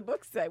 What'd the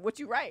book say? What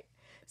you write?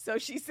 So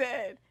she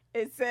said,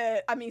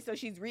 so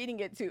she's reading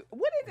it too.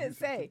 What did it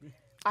say?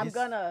 I'm It's-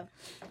 gonna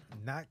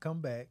Not come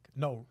back.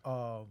 No.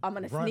 I'm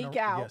gonna run sneak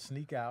ar- out. Yeah,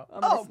 sneak out.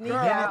 I'm gonna Oh, sneak girl.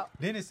 out.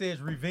 Then it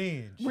says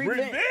revenge.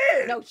 Revenge.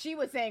 No, she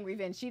was saying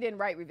revenge. She didn't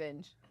write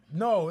revenge.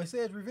 No, it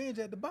says revenge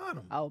at the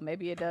bottom. Oh,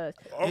 maybe it does.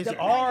 It's Okay.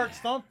 R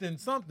something.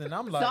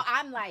 I'm like. So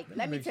I'm like,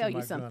 let me make tell sure you my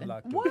gun something.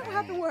 locked up. What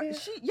happened?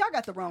 Y'all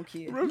got the wrong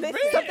kid. Revenge.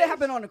 Something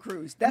happened on the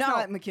cruise. That's No.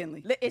 not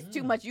McKinley. It's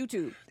too much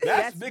YouTube.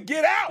 That's the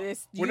get out.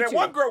 it's When that YouTube.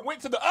 one girl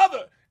went to the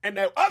other And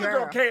that other girl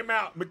Girl. came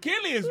out.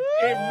 McKinley is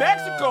in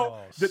Mexico.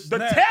 The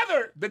snap.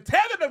 tether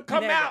them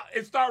come Nigga. out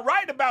and start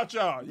writing about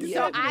y'all. You So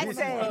said I This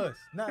said- is us.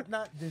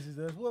 Not this is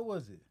us. What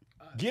was it?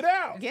 get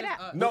out. Get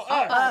out. No,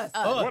 us.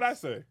 Us. What'd I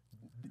say?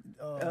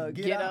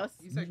 Get out. us.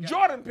 You said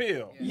Jordan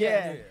Peele.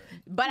 Yeah.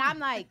 But I'm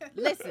like,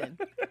 listen,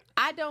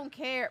 I don't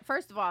care.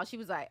 First of all,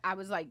 I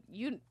was like,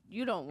 you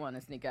don't want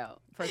to sneak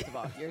out. First of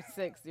all, you're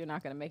 6. You're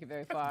not going to make it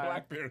very far.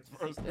 Black parents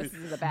first. This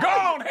is a bad Go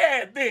idea. on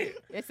ahead then.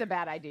 It's a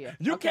bad idea.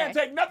 You okay? can't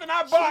take nothing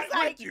I bought She's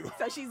like, with you.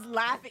 So she's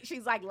laughing.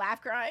 She's like laugh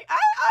crying. I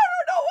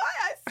don't know why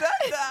I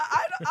said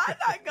that. I'm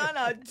not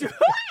gonna do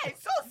it.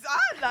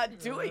 I'm not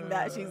doing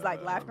that. She's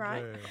like laugh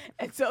crying. man.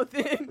 And so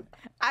then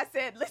I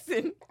said,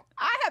 listen,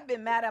 I have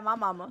been mad at my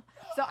mama.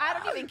 So I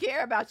don't even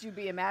care about you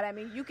being mad at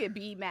me. You could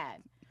be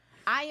mad.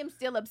 I am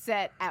still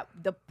upset at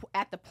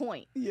the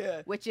point.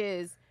 Yeah. Which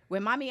is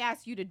when mommy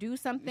asks you to do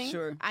something,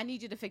 Sure. I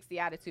need you to fix the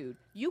attitude.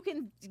 You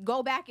can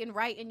go back and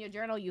write in your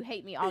journal, you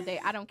hate me all day.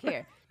 I don't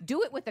care.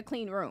 Do it with a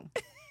clean room.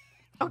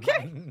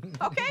 Okay?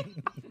 Okay?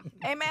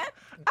 Amen?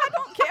 I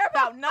don't care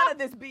about none of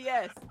this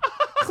BS.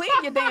 Clean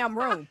your damn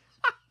room.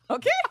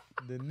 Okay?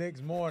 The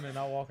next morning,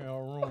 I walk in her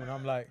room and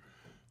I'm like,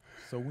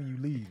 so when you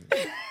leaving?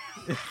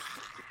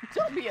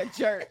 Don't be a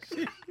jerk.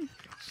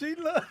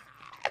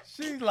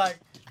 She's like,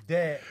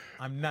 Dad,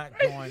 I'm not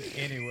going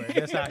anywhere.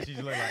 That's how she's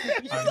looking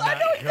like. I'm not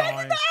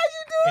going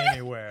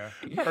anywhere.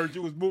 Heard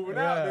you was moving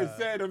out. Yeah. They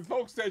said, and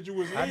folks said you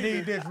was leaving. I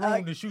need this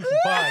room to shoot some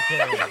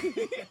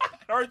podcasts.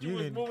 Heard you You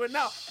was didn't- moving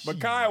out. But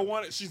Kaya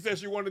wanted, she said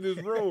she wanted this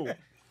room.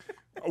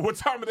 What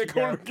time are they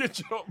going to get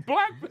your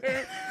black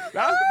parents?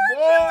 That's the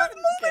boy.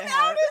 Can't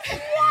have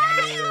it.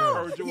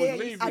 Heard you was Yeah,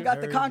 leaving. I got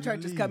the Heard you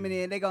contractors leaving. coming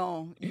in. They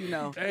gon',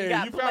 Hey,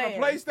 got you found a plans.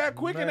 place that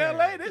quick in Man.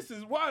 LA? This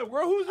is why.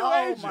 Girl, who's your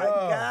Oh agent? my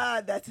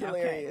God, that's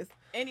hilarious.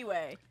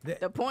 Anyway, The-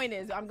 the point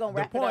is, I'm going to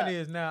The wrap it point up.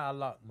 is now I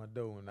locked my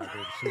door when I go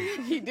to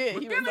sleep. He did.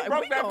 He was Then they like,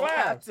 broke we that gonna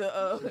glass. have to,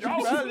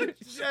 Y'all Probably-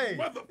 was Hey.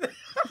 mother.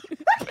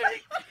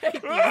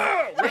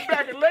 Went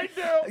back and laid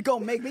down. It's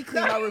gonna make me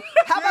clean my room.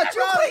 How about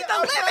you probably- clean the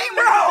I'm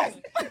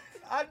living room?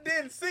 I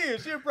didn't see her.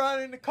 She was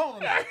probably in the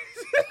corner. Like,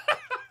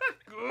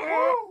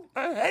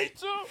 I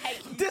hate you.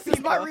 This is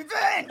my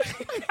revenge.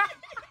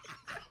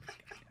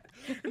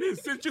 And then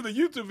sent you the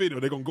YouTube video.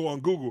 They're going to go on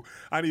Google.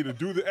 I need to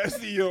do the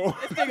SEO.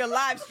 This nigga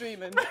live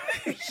streaming.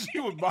 She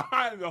was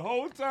behind the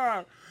whole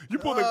time. You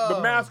pull the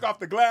mask off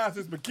the glass,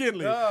 it's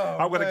McKinley. Oh,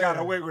 I would have got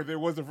man. away with it if it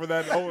wasn't for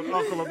that old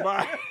uncle of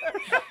mine.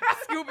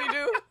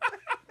 Scooby-Doo.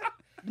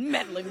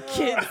 Meddling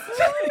kids.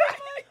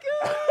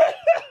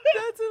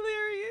 That's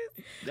hilarious.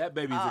 That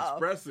baby's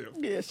expressive.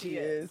 Yeah, she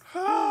is.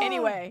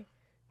 Anyway,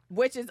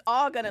 which is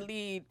all going to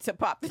lead to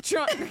Pop the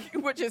Trunk,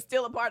 which is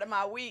still a part of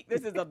my week.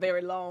 This is a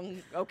very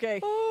long, okay,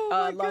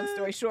 long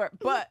story short.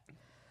 But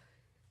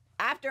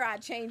after I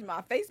changed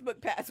my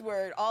Facebook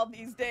password, all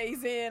these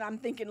days in, I'm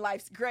thinking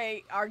life's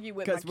great, argue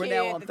with my 'Cause we're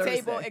now kid, on the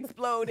table Thursday.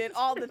 exploded,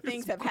 all the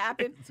things have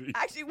happened. crazy.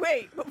 Actually,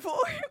 wait,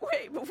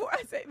 before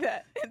I say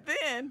that. And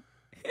then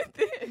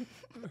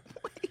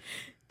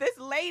this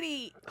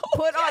lady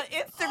put on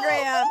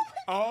Instagram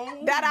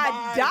Oh, that I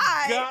my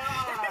died.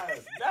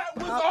 God. That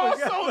was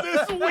also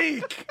this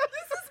week.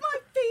 This is my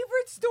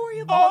favorite story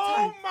of all Oh,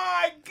 time.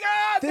 my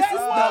God. This That is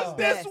was the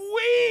this best.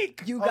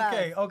 week. You got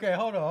okay,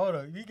 hold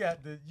on. You got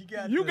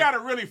You got to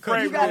really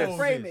frame You gotta this.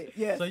 frame it,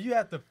 yes. So you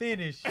have to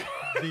finish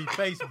the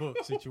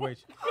Facebook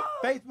situation.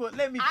 Facebook,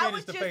 let me I finish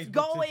was the just Facebook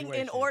going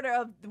situation. in order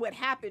of what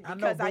happened I know,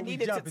 because but I we needed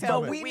to jumping tell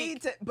to the But we week.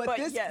 need to, but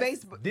this yes.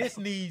 Facebook, This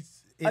needs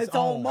its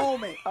own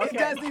moment. Okay. It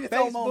does need its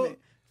own moment.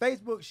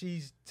 Facebook,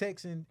 she's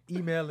texting,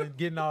 emailing,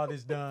 getting all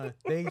this done.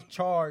 They've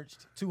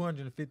charged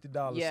 $250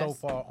 so Yes.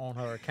 far on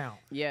her account.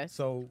 Yes.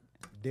 So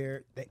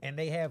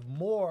they have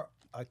more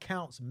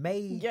accounts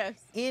made Yes.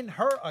 in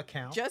her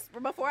account. Just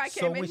before I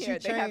So came when in she here,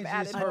 they have changes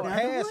added her more.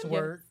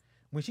 password,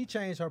 when she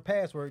changed her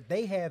password,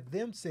 they have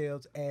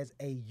themselves as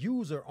a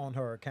user on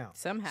her account.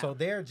 Somehow. So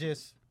they're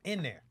just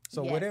in there.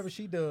 So Yes. whatever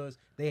she does,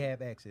 they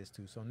have access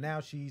to. So now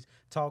she's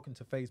talking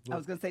to Facebook. I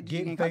was gonna say, did you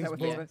getting get in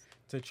contact with Facebook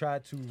Facebook? to try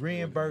to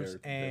reimburse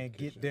verification. and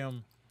get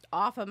them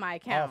Off of my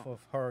account. off of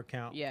her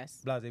account.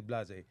 Yes. Blase,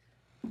 blase.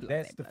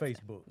 That's the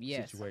Facebook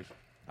Yes. situation.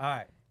 All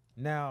right.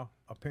 Now,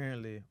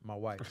 apparently, my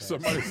wife has.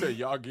 Somebody said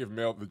y'all give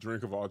Mel the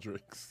drink of all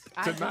drinks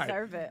I tonight.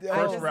 deserve it. Yeah. I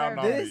First deserve round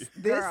on it. me.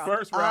 This Girl.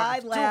 First round, I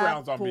 2 laughed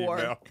rounds on me, for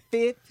Mel.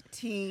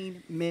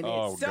 15 minutes.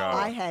 Oh, So- God.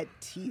 I had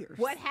tears.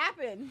 What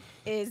happened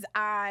is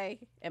I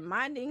am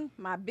minding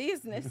my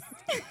business,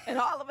 and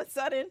all of a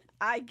sudden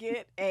I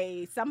get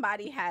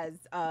somebody has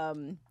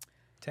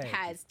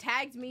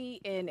tagged me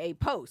in a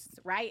post,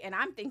 right? And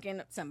I'm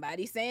thinking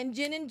somebody saying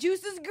gin and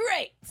juice is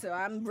great, so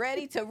I'm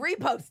ready to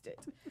repost it.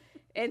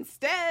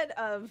 Instead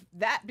of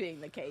that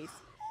being the case,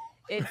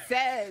 it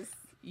says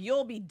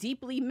you'll be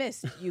deeply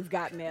missed. You've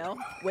got mail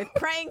with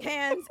praying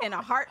hands and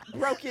a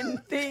heartbroken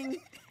thing.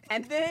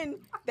 And then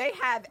they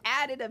have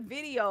added a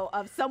video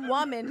of some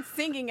woman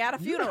singing at a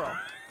funeral.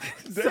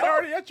 They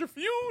already at your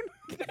funeral?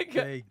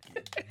 Hey,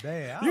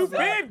 damn. I You've was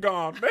like, been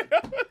gone, man. I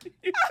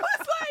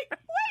was like,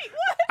 wait,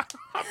 what?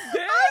 I'm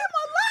dead. I am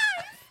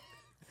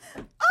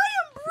alive. I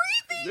am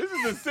breathing. This is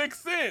is the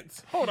Sixth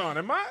Sense. Hold on,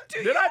 did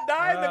I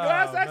die in the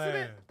glass accident?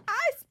 Man.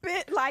 I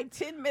spent like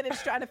 10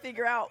 minutes trying to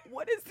figure out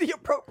what is the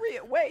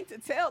appropriate way to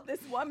tell this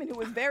woman who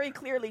is very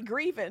clearly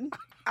grieving,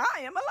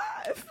 I am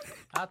alive.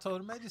 I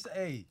told him, man, just say,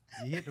 hey,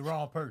 you hit the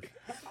wrong person.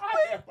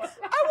 I want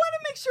to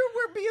make sure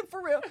we're being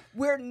for real.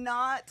 We're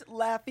not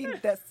laughing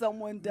that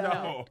someone died.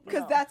 No.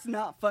 Because that's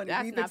not funny.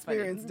 That's We've not funny.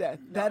 experienced death.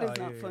 That is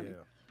Oh, not yeah, funny. yeah.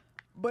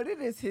 But it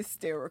is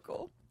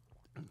hysterical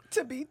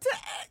to be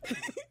tagged.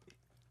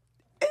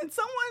 And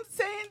someone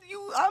saying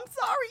I'm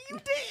sorry you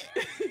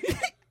did.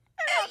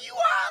 And you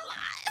are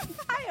alive.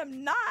 I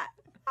am not.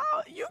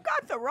 Oh, you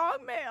got the wrong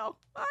mail.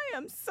 I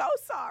am so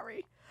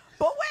sorry.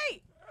 But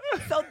wait.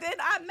 So then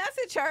I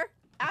message her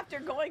after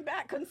going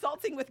back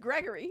consulting with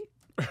Gregory.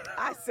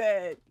 I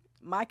said,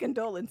 my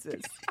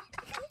condolences.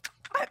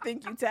 I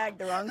think you tagged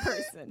the wrong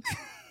person.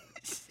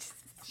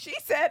 She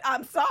said,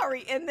 I'm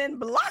sorry, and then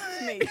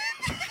blocked me.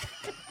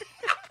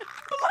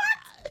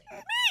 Blocked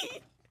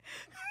me.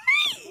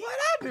 What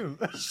I do?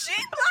 She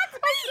blocked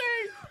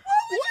me.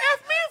 What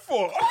F me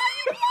for?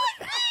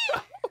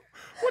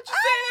 What you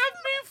saying F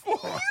me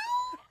for?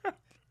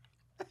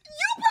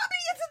 You brought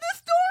me into this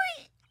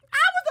story.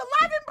 I was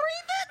alive and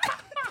breathing.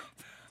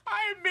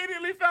 I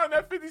immediately found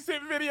that 50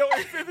 Cent video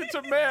and sent it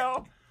to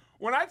Mel.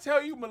 When I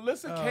tell you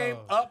Melissa came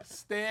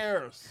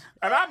upstairs,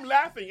 and I'm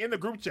laughing in the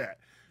group chat.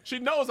 She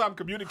knows I'm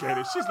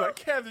communicating. She's like,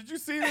 Kev, did you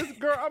see this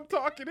girl? I'm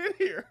talking in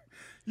here.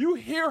 You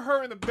hear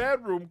her in the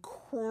bedroom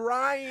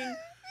crying,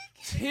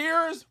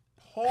 tears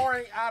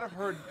pouring out of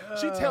her.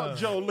 She tell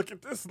Joe, look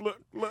at this, look.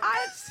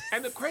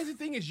 And the crazy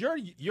thing is your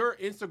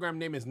Instagram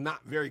name is not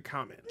very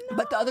common.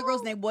 But the other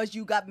girl's name was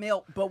You Got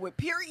Mail, but with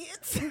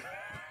periods.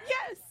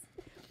 Yes.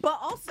 But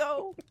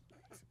also,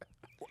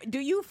 do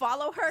you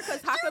follow her?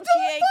 Because how come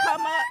she ain't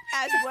come up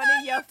as one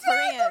of your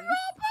friends?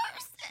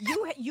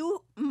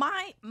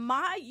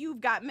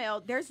 You've got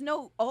mail. There's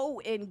no O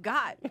in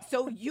got.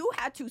 So you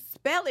had to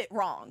spell it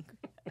wrong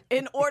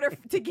in order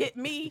to get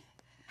me.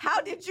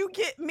 How did you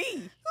get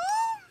me?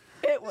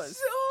 It was.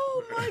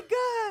 Oh my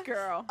God.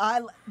 Girl.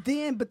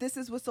 But this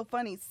is what's so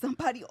funny.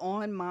 Somebody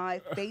on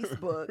my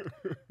Facebook,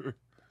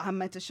 I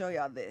meant to show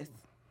y'all this,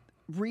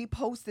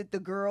 reposted the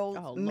girl,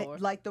 Oh,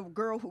 Lord. like the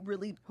girl who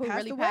really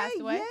passed passed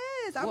away?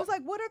 Yes. I was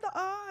like, what are the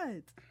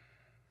odds?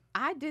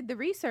 I did the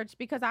research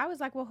because I was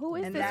like, well, who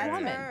is And this that's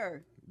woman?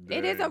 her.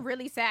 It is a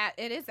really sad.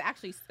 It is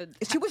actually.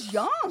 She was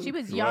young. She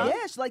was young.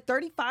 Yeah, she's like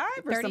 35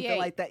 or something 38.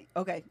 like that.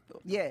 Okay.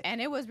 Yeah.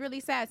 And it was really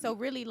sad. So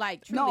really,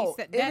 like, No,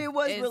 truly, it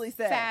was death is really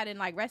sad. and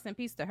like, rest in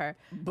peace to her.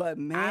 But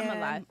man, I'm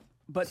alive.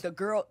 But the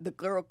girl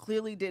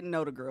clearly didn't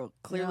know the girl.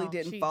 Clearly No,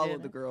 didn't she follow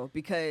didn't. the girl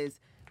because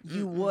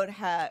you would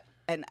have.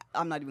 And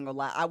I'm not even gonna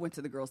lie. I went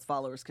to the girl's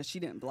followers because she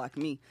didn't block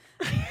me.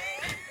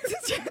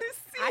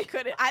 I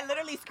couldn't. I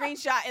literally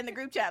screenshot in the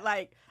group chat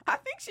like, I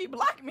think she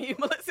blocked me.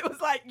 Melissa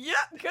was like, yep,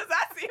 because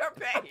I see her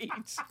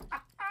page.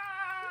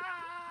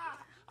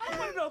 I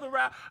want to know the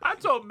route. I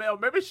told Mel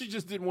maybe she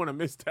just didn't want to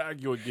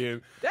mistag you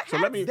again. So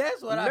let me.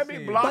 That's what I let me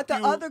said. block But the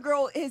you. other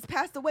girl has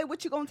passed away.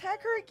 What you gonna tag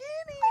her again?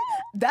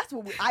 In? That's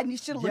what I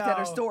should have looked at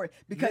her Y'all, story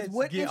because let's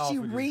what get if off she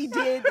of this.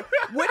 redid?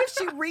 What if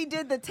she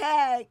redid the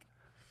tag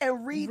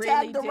and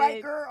re-tagged the right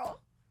did. girl?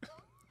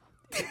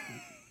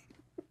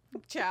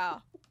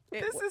 Child.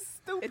 This is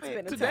stupid. It's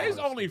been a Today's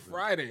time. only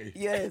Friday.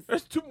 Yes.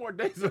 There's 2 more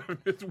days of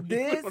this week.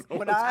 This, We don't know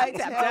when what's I going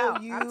tapped tell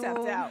out. you, I'm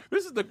tapped out.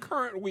 This is the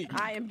current week.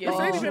 I am This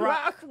getting ain't even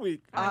drunk. last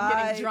week. I'm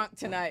I- getting drunk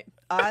tonight.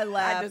 I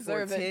laughed for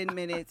deserve it. 10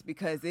 minutes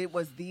because it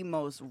was the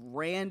most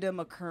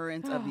random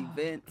occurrence of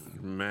events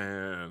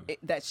Man.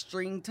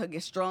 that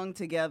get strung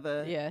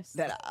together. Yes.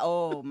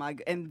 Oh my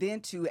God. And then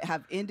to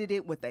have ended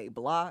it with a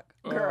block.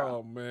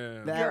 Oh,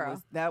 man.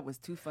 That was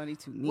too funny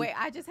to me. Wait,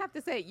 I just have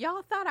to say,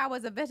 y'all thought I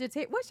was a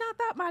vegetarian. What y'all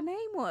thought my name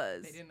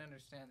was? They didn't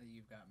understand that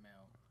you've got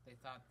mail. They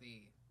thought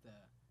the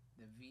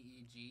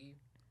VEG.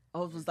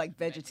 Oh, it was like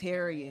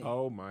vegetarian.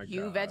 Oh, my God.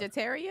 You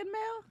vegetarian,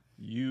 Mel?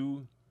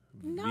 You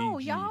No,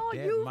 VG. y'all,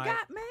 That you might-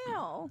 got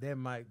mail. That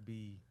might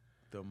be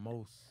the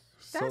most.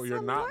 So That's you're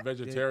a not lot.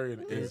 vegetarian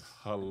It is is.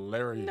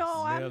 hilarious. No,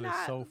 Mel I'm is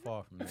not. so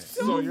far from that.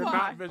 So you're far.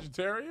 not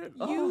vegetarian?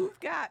 You've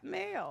got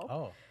mail.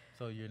 Oh,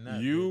 so you're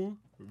not. You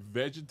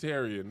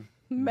vegetarian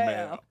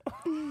Mail.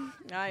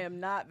 I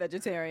am not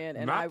vegetarian,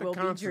 and Not I the will be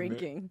consonant.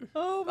 drinking.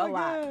 Oh my A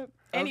lot. God.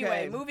 Anyway,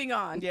 Okay. moving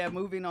on. Yeah,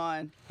 moving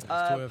on.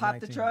 12, Pop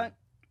the 19. trunk.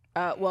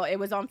 Well, it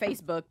was on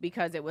Facebook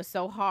because it was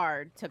so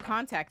hard to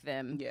contact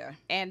them. Yeah.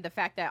 And the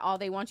fact that all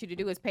they want you to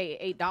do is pay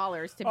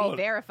 $8 to Oh. be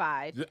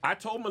verified. I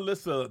told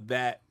Melissa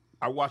that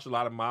I watch a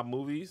lot of mob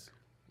movies,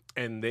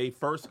 and they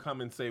first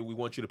come and say, we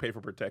want you to pay for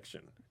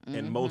protection.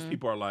 And most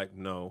people are like,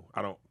 no,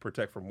 I don't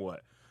protect from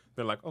what?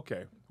 They're like,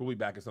 okay, we'll be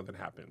back if something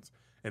happens.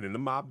 And then the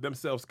mob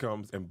themselves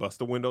comes and busts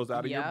the windows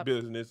out of your Yep.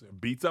 business,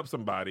 beats up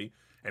somebody,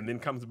 and then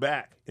comes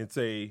back and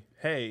say,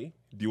 hey,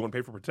 do you want to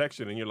pay for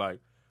protection? And you're like,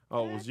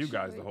 oh, it was you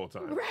guys the whole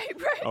time. Right.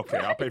 Okay,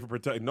 I'll pay for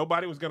protection.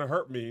 Nobody was going to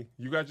hurt me.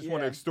 You guys just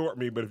want to Yeah. extort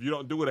me, but if you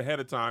don't do it ahead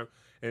of time,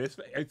 and it's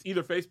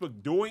either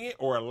Facebook doing it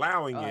or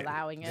allowing it.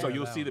 Allowing it. So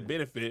you'll see the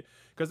benefit.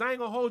 Because I ain't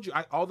going to hold you.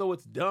 Although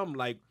it's dumb,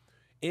 like,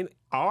 in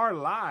our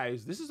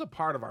lives, this is a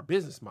part of our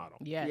business model.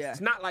 Yes. Yeah.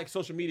 It's not like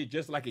social media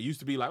just like it used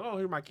to be like, oh,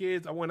 here are my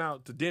kids. I went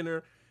out to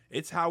dinner.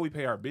 It's how we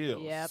pay our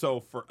bills. Yep. So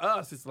for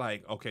us, it's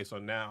like, okay, so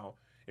now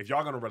if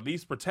y'all going to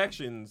release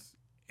protections,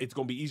 it's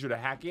going to be easier to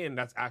hack in.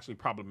 That's actually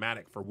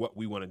problematic for what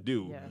we want to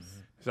do. Yes.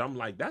 So I'm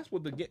like, that's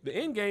what the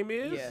end game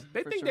is. Yeah,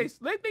 they for think sure.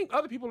 they think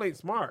other people ain't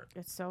smart.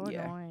 It's so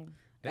Yeah. annoying.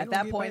 They At gonna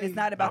that get point, paid. it's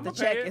not about the I'ma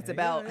check. pay it. It's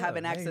about Yeah.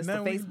 having Ain't access to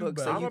nothing we can do Facebook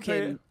about so it. you I'ma pay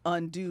can it.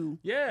 undo.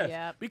 Yeah.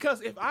 Yep.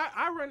 Because if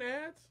I run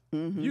ads,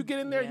 you get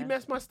in there, Yeah. you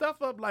mess my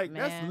stuff up, like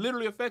that's Man.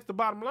 literally affects the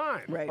bottom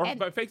line. Right. Or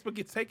And- if Facebook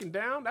gets taken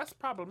down, that's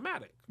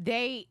problematic.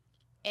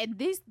 And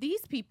these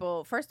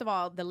people, first of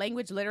all, the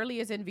language literally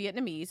is in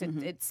Vietnamese.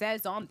 It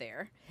says on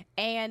there.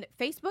 And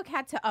Facebook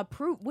had to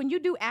approve. When you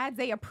do ads,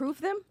 they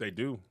approve them. They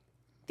do.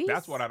 These,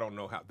 That's what I don't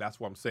know how. That's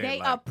what I'm saying. They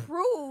like,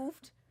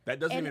 approved that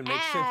doesn't an even make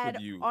ad sense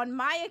with you. on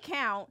my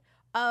account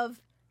of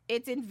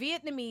it's in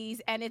Vietnamese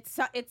and it's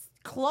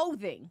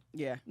clothing.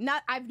 Yeah.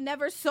 I've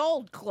never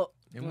sold clothes.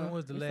 And when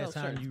was the we last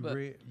sell time shirts, you but-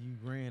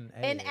 ran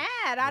An ads?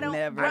 ad. I don't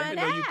Never. I run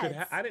didn't know you could.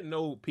 ads. I didn't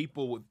know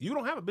people. You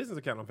don't have a business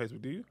account on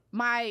Facebook, do you?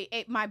 My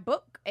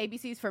book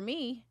ABCs for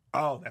me,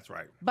 Oh, that's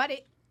right. but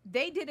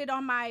they did it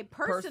on my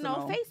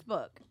personal Personal.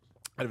 Facebook.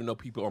 I didn't know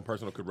people on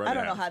personal could run. I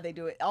don't know ads. how they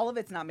do it. All of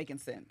it's not making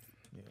sense.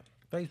 Yeah.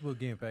 Facebook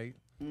getting paid.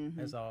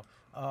 That's all.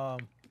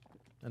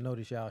 I know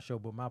this y'all show,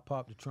 but my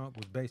pop the trunk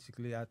was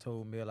basically I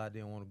told Mel I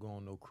didn't want to go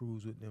on no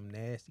cruise with them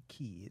nasty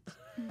kids,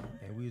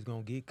 and we was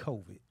gonna get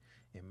COVID.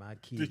 And my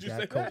kids Did you got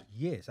say COVID. that?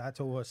 Yes, I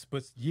told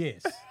her.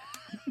 Yes,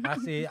 I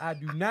said I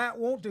do not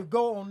want to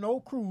go on no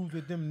cruise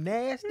with them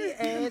nasty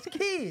ass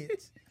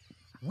kids.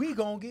 We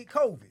gonna get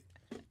COVID,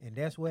 and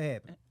that's what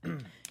happened.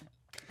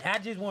 I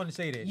just want to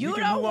say that. You We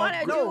can don't move on.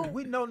 wanna No, do-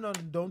 we no,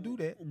 don't do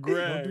that.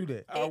 Greg, Don't do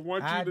that. I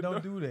want you to don't know.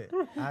 do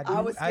that.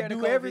 I was I scared of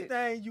do COVID.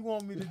 everything you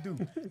want me to do,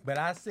 but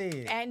I said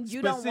And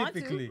you don't want to.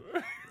 specifically.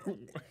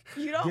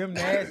 You don't Them want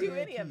to nasty do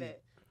any of kids.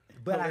 it.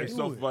 But I It's do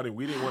so it. funny.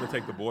 We didn't want to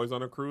take the boys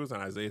on a cruise,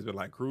 and Isaiah's been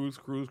like, cruise.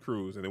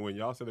 And then when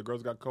y'all said the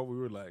girls got COVID, we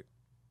were like,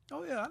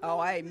 Oh yeah. Oh,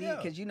 I admit,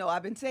 yeah. because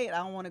I've been saying I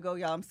don't want to go,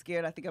 y'all. I'm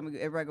scared. I think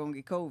everybody gonna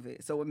get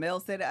COVID. So when Mel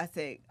said it, I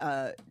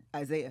said,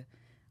 Isaiah,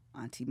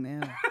 Auntie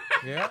Mel.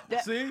 Yeah.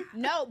 See.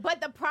 No,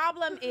 but the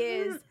problem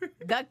is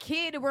the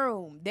kid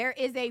room. There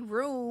is a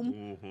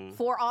room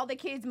for all the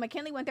kids.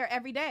 McKinley went there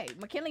every day.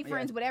 McKinley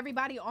friends with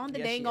everybody on the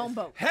Yes, she dang on is.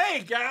 boat.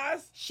 hey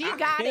guys, She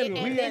got it We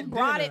and at then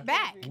brought dinner. it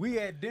back. We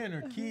at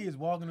dinner, kids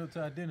walking up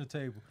to our dinner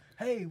table.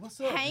 Hey, what's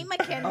up? Hey, And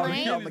McKinley.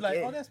 he was like,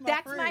 oh, that's my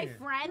That's friend. my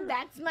friend.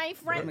 That's my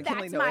friend.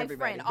 McKinley That's know my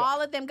everybody. friend.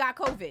 All of them got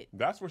COVID.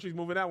 that's where she's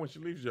moving out when she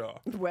leaves y'all.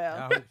 I Well,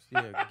 hope,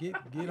 yeah,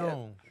 get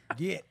on.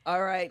 Get.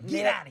 All right,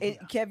 Get Mel, outta here.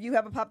 Kev, you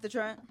have a pop the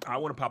trunk? I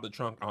want to pop the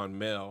trunk on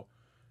Mel.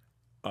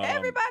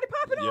 everybody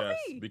popping on Yes,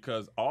 me.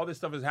 because all this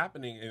stuff is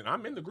happening, and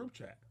I'm in the group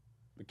chat,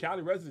 the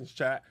Cali residents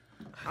chat.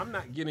 I'm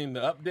not getting the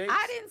updates.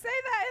 I didn't say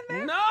that in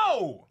there.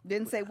 No,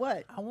 Didn't say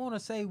what? I want to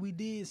say we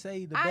did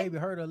say the I- baby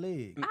hurt her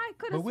leg. I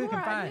could But have we sworn can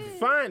I find did.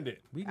 find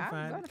it. We can I'm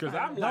find gonna it. Because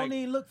find I'm it. like, Don't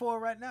even look for it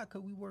right now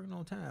because we working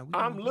on time. We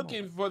I'm gonna-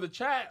 looking for the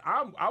chat.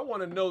 I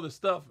want to know the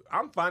stuff.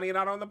 I'm finding it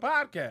out on the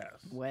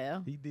podcast.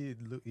 Well, He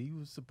did look. He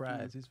was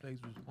surprised. His face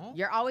was. Oh.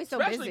 you're always so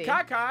Especially busy.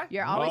 Kai Kai.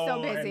 You're always so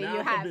Oh, and busy. now You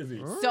I'm have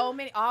busy. so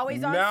many,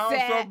 always on Now I'm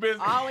so set, busy.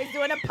 always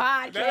doing a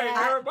podcast,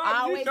 everybody. You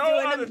always know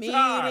doing all a the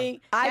time.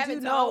 meeting. I do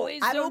Kevin's know.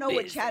 always I so don't know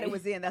what busy. chat it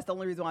was in. That's the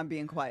only reason why I'm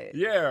being quiet.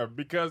 Yeah,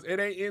 because it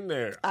ain't in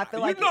there. I feel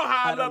you like know it-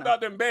 how I I don't loved know.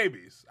 out them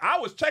babies. I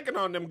was checking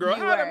on them girls.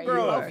 You How them were,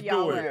 girls both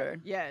y'all doing? were.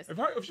 Yes.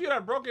 If she had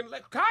a broken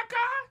leg, Kai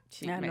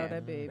Kai, I know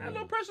that baby. that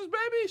little precious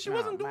baby, she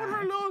wasn't doing her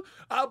my.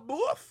 little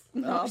boof.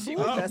 That's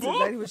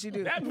exactly what she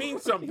do. That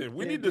means something.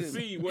 We It need to do.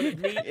 see what it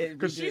means It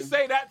because she do.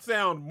 say that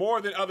sound more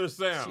than other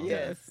sounds.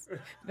 Yes.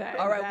 That-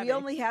 All right, that we is-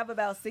 only have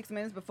about 6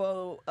 minutes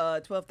before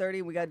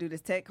 12:30. We got to do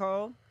this tech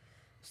call.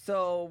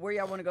 So where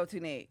y'all want to go to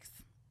next?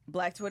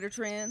 Black Twitter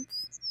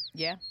trends?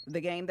 Yeah. The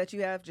game that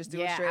you have? Just do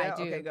it Yeah, straight I out?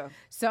 do. Okay, go.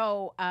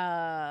 So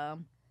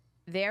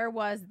there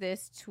was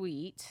this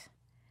tweet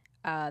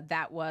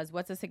that was,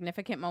 what's a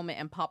significant moment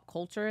in pop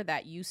culture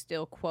that you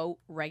still quote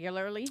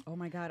regularly? Oh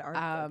my God, our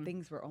Um,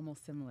 things were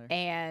almost similar.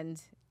 And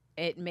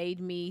it made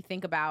me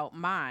think about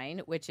mine,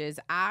 which is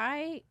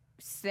I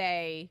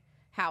say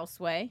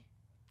Houseway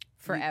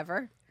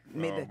forever.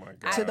 Made Oh the- my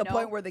God. to the I know.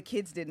 point where the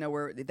kids didn't know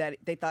where that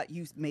they thought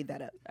you made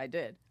that up. I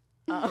did.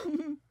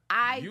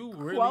 I You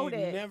really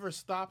quoted. never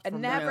stopped I from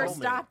never that moment.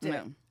 stopped it.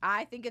 No.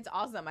 I think it's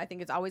awesome. I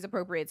think it's always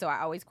appropriate, so I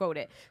always quote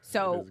it. That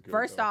So is good,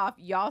 first though. off,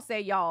 y'all say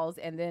y'all's,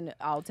 and then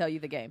I'll tell you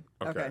the game.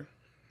 Okay.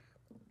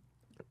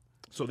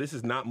 So this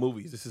is not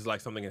movies. This is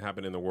like something that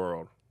happened in the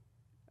world.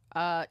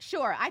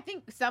 Sure. I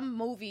think some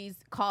movies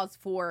cause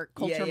for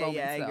culture yeah, moments.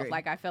 I though. agree.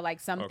 Like I feel like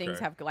some things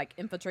Okay. have like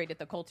infiltrated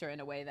the culture in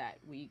a way that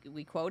we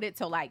quote it.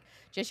 So like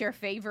just your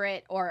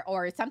favorite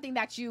or something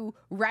that you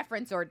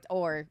reference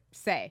or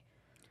say.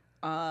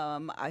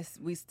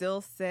 We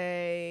still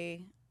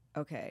say,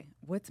 okay,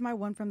 what's my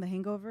one from The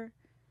Hangover?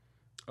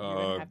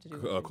 gonna have to do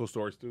it. Cool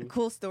stories too.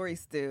 Cool story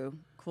stew.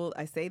 Cool.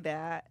 I say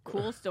that.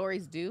 Cool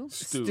stories do.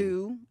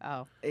 Stew.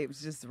 Oh, It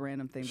was just a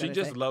random thing. She that I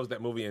just say. loves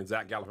that movie and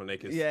Zach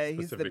Galifianakis. Yeah,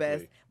 he's the best.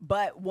 specifically.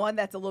 But one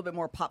that's a little bit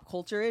more pop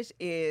culture-ish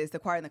is The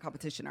Choir and the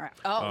Competition are out.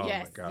 oh, Oh,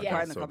 yes, my God. yes,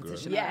 Choir and the so good.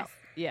 Competition are yes, out.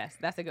 yes.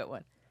 That's a good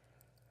one.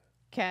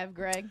 Kev,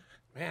 Greg.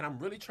 Man, I'm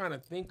really trying to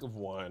think of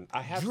one.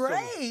 I have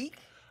Drake.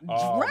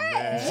 Oh,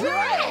 man.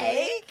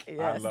 Drake. I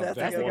Yes, love that's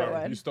that a good one.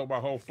 one. You stole my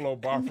whole flow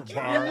bar for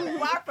bar.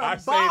 Bar for I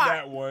say bar.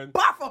 that one.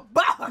 Bar for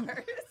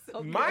bar.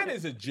 So Mine good.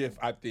 is a GIF,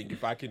 I think,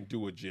 if I can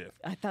do a GIF.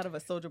 I thought of a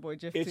Soldier Boy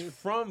GIF It's too.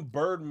 from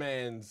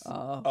Birdman's.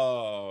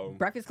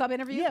 Breakfast Club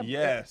interview. Yeah.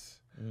 Yes.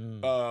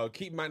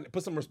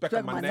 Put some respect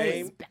on my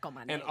name. Respect on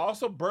my And name.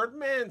 also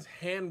Birdman's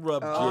hand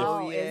rub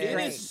Oh, GIF. yeah. It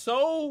Great. is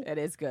so. It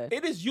is good.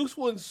 It is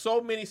useful in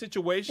so many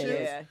situations.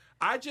 Yeah.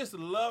 I just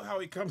love how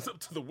he comes up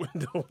to the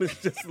window and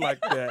it's just like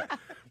that.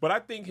 But I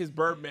think his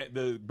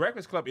the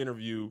Breakfast Club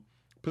interview,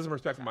 put some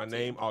respect on my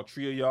name, all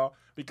three of y'all,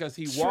 because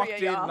he walked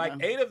in, y'all. like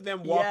 8 of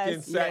them walked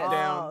in, sat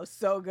down. Oh,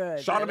 so good.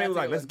 Charlamagne was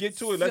like, let's get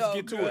to it, let's So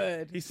get to good.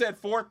 it. He said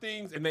 4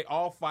 things and they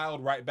all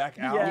filed right back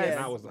out. Yes. And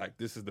I was like,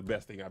 this is the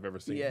best thing I've ever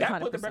seen. Yeah.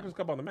 That put the 100%. Breakfast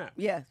Club on the map.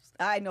 Yes,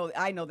 I know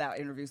that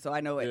interview, so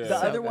I know it. Yeah. The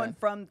So other good. one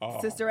from Oh,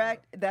 Sister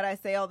Act that I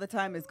say all the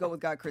time is "Go with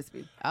God,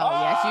 Crispy." Oh,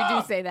 yes, you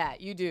do say that.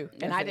 You do,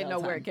 and I I say didn't it know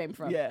all the where time. it came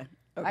from. Yeah,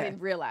 okay. I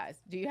didn't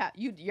realize. Do you have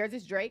yours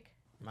is Drake?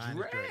 Mine is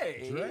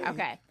Drake. Drake.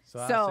 Okay, So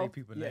I so say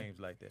people yeah. names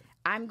like that.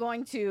 I'm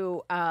going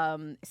to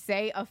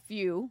say a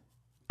few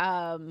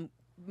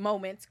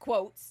moments,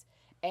 quotes,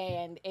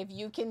 and if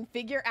you can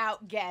figure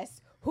out,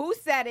 guess who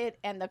said it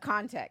and the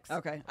context.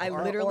 Okay, I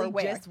Or- literally or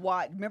where. just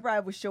watched. Remember, I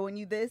was showing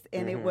you this,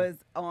 and Mm-hmm. it was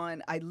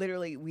on.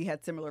 We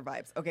had similar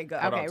vibes. Okay, go.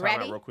 Hold Okay, on, time out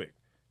ready? real quick.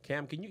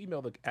 Cam, can you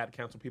email the ad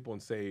council people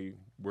and say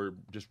we're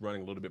just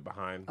running a little bit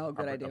behind? Oh,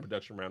 good our, idea. Our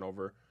production ran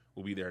over.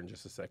 We'll be there in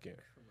just a second.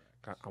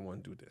 I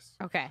want to do this.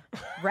 Okay,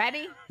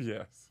 ready?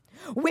 Yes.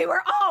 We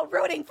were all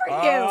rooting for you.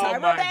 Oh Tyra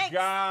my Banks.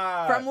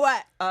 God. From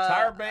what?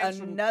 Tyra Banks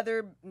from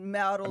Another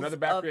model. Another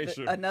back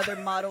creation. Another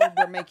model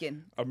we're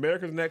making.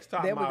 America's Next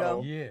Top There we Model.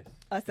 go. Yes.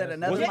 I said That's-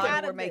 another Was it Get the- out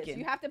model we're of this. making.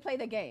 You have to play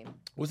the game.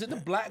 Was it the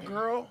black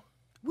girl?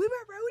 We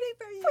were rooting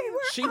for you.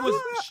 She was.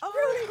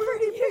 rooting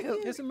for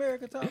you. It's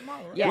America Top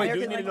Model, right? Yeah. Wait, do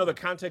you American need to know the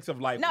context of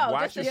like No,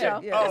 why just she the said?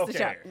 show. Yeah, Oh, just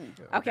the okay.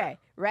 show. Okay,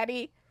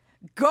 ready?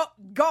 Go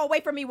away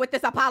from me with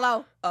this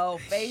Apollo. Oh,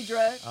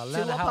 Phaedra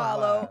Atlanta to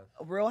Apollo,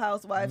 Housewives. Real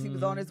Housewives. He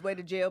was on his way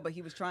to jail, but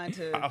he was trying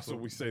to. Also,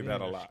 we say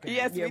that a lot.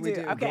 Yes, Yeah, we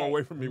do. Okay. Go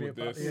away from me with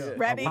Yeah. this.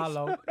 Ready?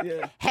 Apollo.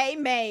 Yeah. Hey,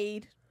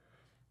 maid.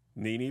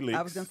 Nene Leakes.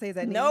 I was gonna say, is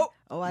that Nope.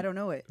 Nene? Oh, I don't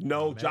know it.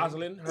 No,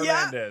 Jocelyn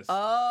Yeah. Hernandez.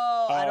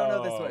 Oh, I don't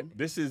know this one.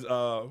 This is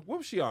what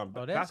was she on?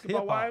 Oh, that's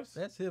Basketball hip-hop. Wives?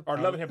 That's hip Or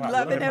Love and Hip Hop.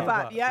 Love and Hip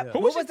Hop. Yep. Who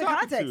What was was she the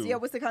talking context? to? Yeah,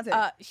 what's the context?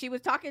 She was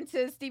talking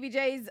to Stevie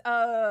J's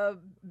Baby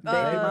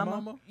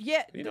mama?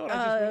 yeah, You know what I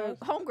just realized?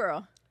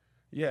 homegirl.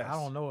 Yes. I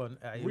don't know.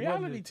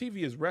 Reality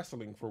TV is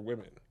wrestling for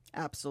women.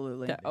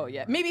 Absolutely. Oh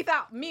yeah, Mimi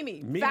Faust.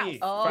 Mimi. Faust.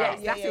 Oh, yes,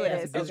 yeah, that's yeah, who yeah.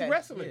 it is. It's Okay.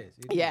 wrestling. Yes,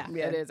 it Yeah,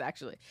 Yeah. it is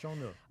actually. Show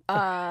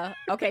enough.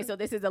 Okay, so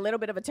this is a little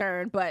bit of a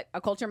turn, but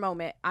a culture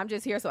moment. I'm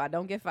just here so I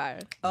don't get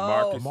fired.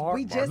 Oh, Marcus-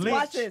 we just Lynch.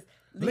 watched this.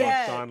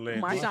 Marshawn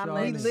Lynch. Marshawn Marshawn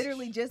Lynch. We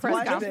literally just Press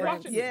watched conference. it.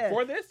 Watching Yeah.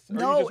 for this? Or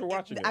No, you just were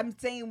watching it? I'm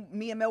saying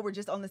me and Mel were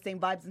just on the same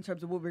vibes in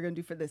terms of what we're gonna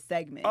do for this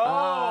segment.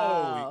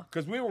 Oh,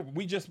 because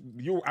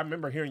I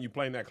remember hearing you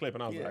playing that clip,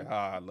 and I was Yeah. like,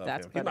 I love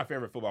That's him. He's my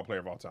favorite football player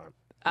of all time.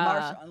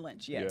 Marshawn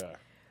Lynch. Yeah. Yeah.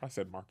 I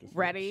said Marcus. Lynch.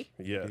 Ready?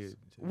 Yes.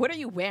 What are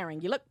you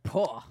wearing? You look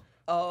poor.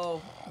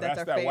 Oh, that's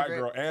our that favorite. white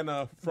girl,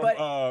 Anna from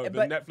But- the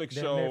but- Netflix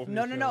That show.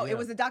 Netflix- No. Yeah. It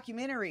was a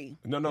documentary.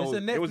 No, It's a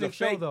it was a Netflix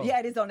show, fake. though. Yeah,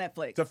 it is on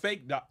Netflix. It's a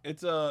fake.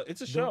 It's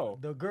a show.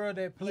 The girl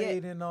that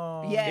played in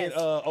Yes. In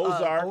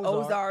Ozark.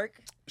 Ozark.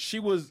 She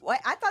was. Wait,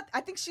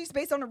 I think she's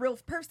based on a real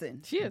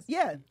person. She is.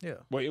 Yeah. Yeah,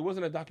 Wait, it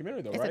wasn't a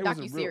documentary though, It's right? a It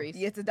was docuseries.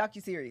 Yeah, it's a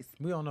docuseries.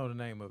 we don't know the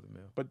name of it,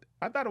 Mel. But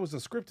I thought it was a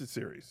scripted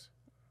series.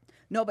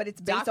 No, but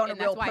it's based on a and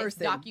real that's why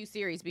person. it's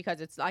docu-series,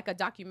 because it's like a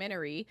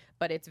documentary,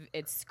 but it's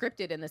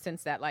scripted in the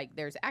sense that like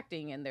there's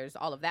acting and there's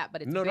all of that,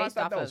 but it's No, I based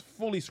thought off that of was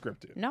fully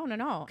scripted. no.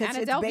 Because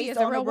Anna it's Delvey based is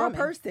a on real woman.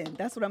 person.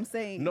 That's what I'm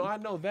saying. No, I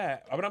know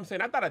that. But I'm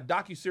saying I thought a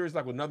docuseries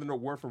like another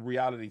word for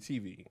reality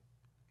TV,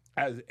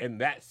 and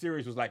that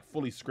series was like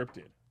fully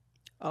scripted.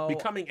 Oh,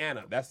 Becoming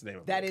Anna, that's the name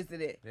of that it. is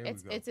it. There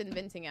It's we go. it's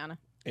inventing Anna.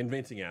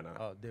 Inventing Anna.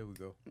 Oh, there we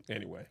go.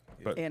 Anyway,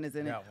 but Anna's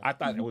in it. That one. I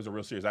thought it was a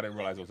real series. I didn't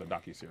realize it was a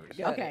docuseries.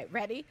 Yeah. Okay,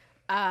 ready?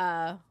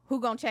 Who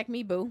gonna check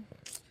me, boo?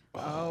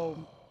 Oh,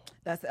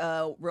 that's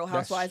Real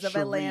Housewives of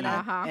Sheree. Atlanta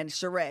Uh-huh. and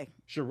Sheree.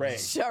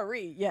 Sheree.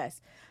 Cherie,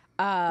 yes.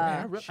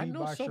 Man, I She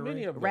know by so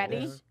many Sheree? of them.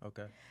 Ready?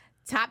 Okay.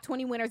 Top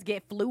 20 winners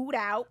get flued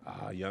out.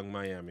 Young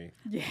Miami.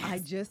 Yes. I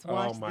just Oh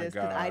watched my this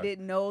because I God.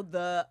 didn't know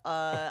the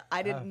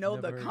I've the never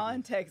heard of it.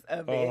 context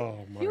of it.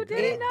 Oh my You God.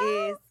 didn't It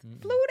know? is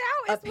Flued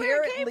out is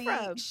where it apparently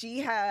came from. she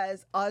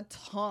has a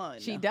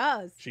ton. She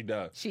does. She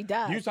does. She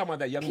does. You talking about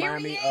that Young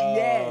Miami Period.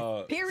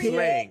 Yes. Period.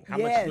 slang? How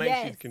much Yes. slang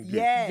Yes. she can do?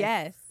 Yes.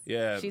 Yes.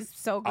 Yeah. She's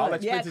so good. All Yeah,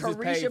 expenses is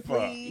Carisha, paid for.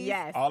 please.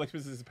 Yes. All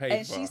expenses is paid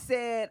And for.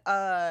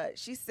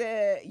 she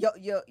said,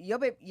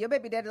 your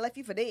baby daddy left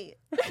you for dead.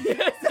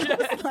 So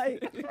it's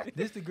like,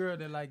 This the girl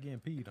that like getting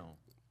peed on.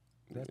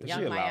 That's Young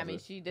She allows Miami.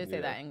 it. She did say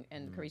Yeah. that,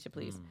 and Carisha,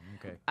 please.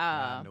 Okay.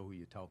 Now I know who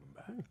you're talking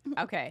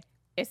about. Okay,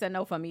 it's a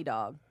no for me,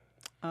 dog.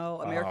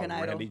 Oh, American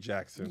Idol. Randy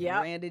Jackson. Yeah.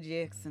 Randy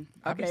Jackson.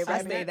 Okay, I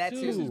ready? say that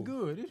This is too.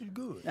 good. This is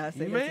good. I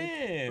say that too.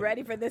 Man.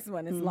 Ready for this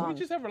one? It's We long.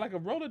 just have like a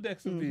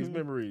Rolodex of these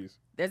memories.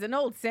 There's an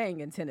old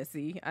saying in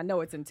Tennessee. I know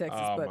it's in Texas,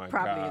 Oh, my but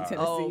probably in God.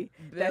 Tennessee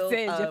that Bill,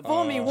 says, "You uh,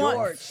 fool me George.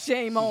 once,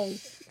 shame on,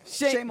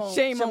 shame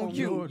on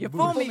you. George You Bush.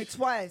 fool Fool me me,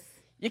 twice.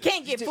 you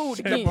can't get fooled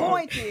The again."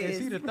 point Is is,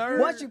 he the third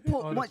once you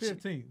pull, or the once you,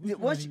 15th? Which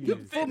once one you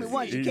he is? fool me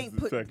once, you He's can't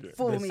the put second.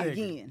 fool The me second.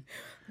 again.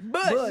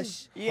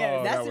 Bush. Yeah.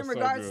 Oh, That's that in was so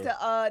regards good.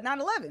 to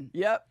 9/11.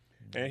 Yep.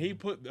 And he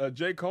put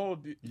J. Cole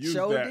used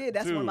Show that did.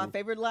 That's too. one of my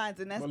favorite lines,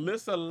 and that's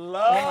Melissa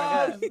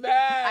loves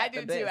that. I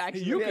do the too, best.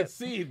 actually. You Yeah. could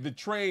see the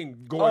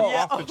train going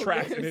yeah. off the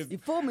tracks. And his, you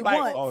fool me like,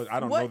 once. oh, I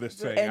don't know this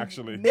saying and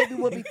actually. Maybe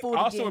we'll be fooled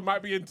Also, again. it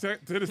might be in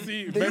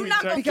Tennessee. You maybe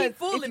not gonna Texas. because keep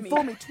fooling if you me.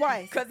 fool me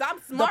twice, Because I'm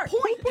the smart.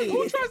 point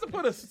Who is, tries to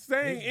put a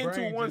saying His into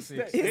brain one just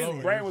sentence? exploded.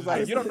 His brain was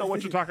like, you don't know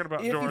what you're talking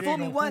about, if George. you fool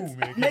me gonna once, fool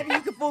me again. maybe you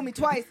can fool me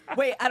twice.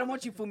 Wait, I don't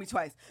want you to fool me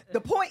twice.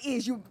 The point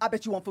is, I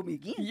bet you won't fool me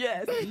again.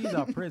 Yes. These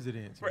are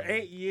presidents. For man.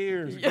 8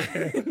 years.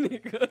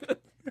 Nigga.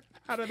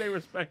 How do they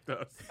respect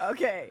us?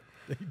 Okay.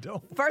 They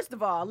don't. First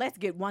of all, let's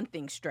get one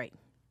thing straight.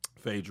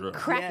 Phaedra.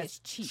 Crack Yes. is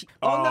cheap.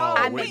 Oh, no.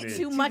 I Whitney. make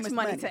too much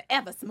money to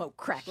ever smoke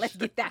crack. Let's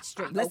get that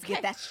straight. Let's okay?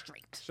 get that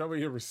straight. Show me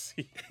your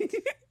receipt.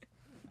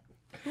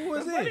 Who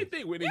was The funny it?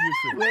 thing, Whitney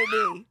Houston.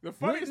 Whitney. The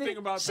funniest Whitney? thing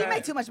about She that,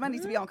 made too much money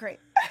to be on crack.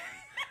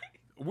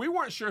 we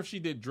weren't sure if she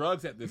did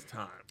drugs at this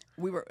time.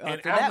 We were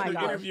And for after that the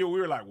gosh. interview, we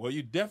were like, well,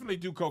 you definitely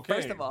do cocaine.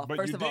 First of all, but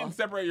first you of all. didn't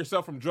separate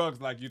yourself from drugs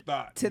like you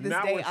thought. To this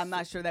Now day, we're I'm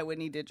not sure that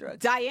Whitney did drugs.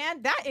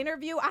 Diane, that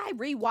interview, I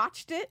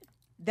rewatched it.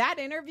 That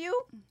interview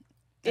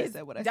I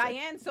said what I said.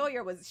 Diane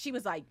Sawyer she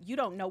was like, you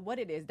don't know what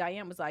it is.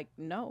 Diane was like,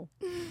 no.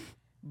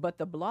 But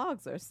the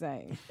blogs are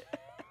saying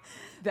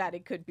that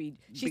it could be.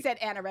 She said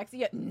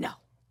anorexia. No.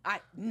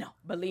 No.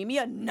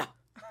 Bulimia. No.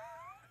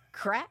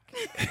 Crack.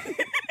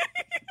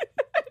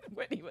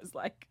 Whitney was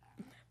like,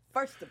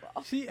 first of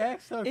all. She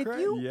asked her. If crack?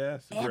 you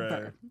Yes, ever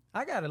Greg.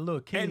 I got a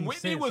little keen And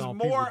Whitney sense was on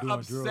more people doing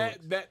upset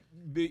drugs. that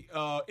the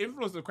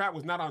influence of crack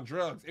was not on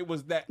drugs. It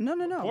was that No.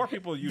 poor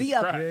people use The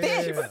crack. offense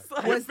Yeah. The was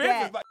offense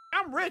that. is like,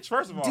 I'm rich,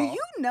 first of all. Do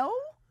you know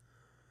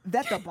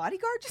that the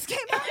bodyguard just came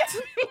out?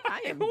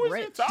 I am Who is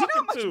rich. you Do you know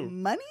how talking much to?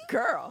 money,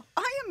 Girl.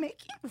 I am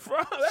making Bro,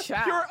 that's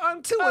Child. pure to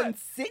uncut.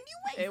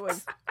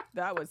 insinuate?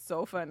 That was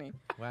so funny.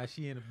 Why is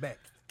she in the back?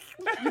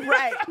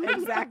 Right,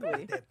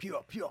 exactly. That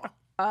pure.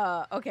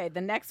 Okay,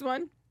 the next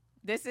one.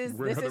 This is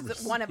Where are the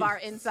one of our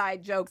receipts?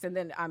 inside jokes, and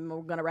then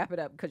I'm gonna wrap it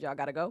up because y'all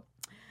gotta go.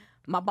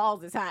 My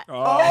balls is hot.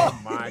 Oh,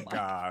 my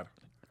God.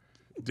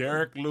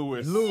 Derek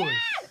Lewis. Lewis.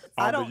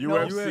 I On don't the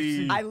know.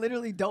 UFC. I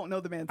literally don't know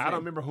the man's I name. don't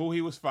remember who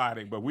he was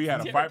fighting, but we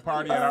had a fight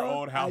party at our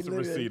old I house in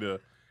literally- Reseda,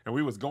 and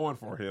we was going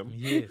for him,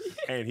 Yes.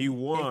 and he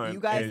won. If you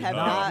guys and, have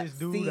knocked not this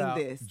dude seen out.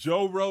 this,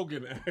 Joe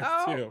Rogan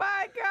asked Oh him,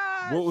 my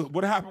God.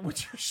 what happened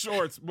with your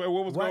shorts? What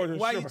was Why, going on with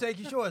why your you shorts? take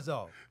your shorts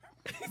off?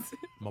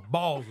 My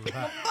balls was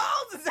hot.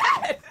 Balls is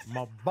hot.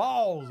 My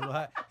balls was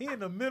hot. He in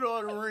the middle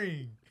of the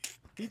ring.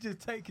 He just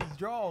take his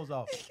drawers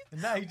off.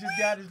 And now he just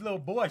got his little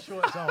boy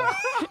shorts on.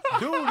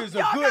 Dude is a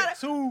Y'all good gotta-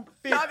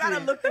 250. Y'all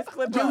gotta look this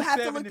clip you up. have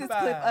to look this clip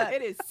up.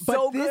 It is But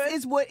so this good.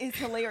 is what is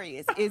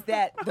hilarious: is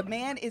that the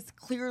man is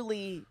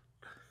clearly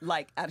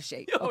like out of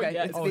shape. Oh, Okay,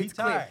 yes. it's, Oh, it's he's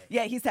clear. tired.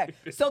 Yeah, he's tired.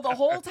 So the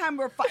whole time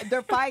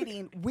they're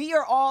fighting, we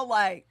are all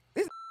like,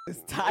 "This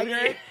is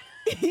tired."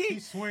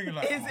 He's swinging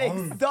like, is "Oh."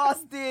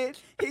 exhausted.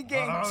 He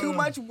gained too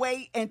much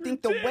weight and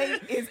think the weight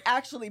is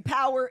actually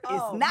power.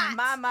 Oh, It's not.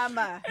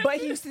 My. But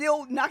he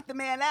still knocked the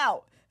man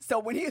out. So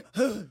when he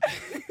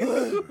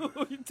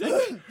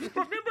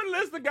Remember,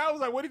 Liz, the guy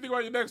was like, what do you think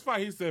about your next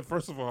fight? He said,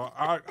 first of all,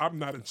 I'm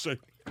not in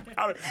shape.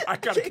 I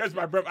gotta catch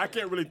my breath. I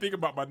can't really think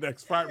about my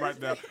next fight right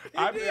now.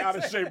 I'm out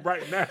of shape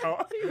right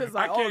now. was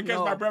like, I can't "Oh, catch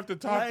no." my breath to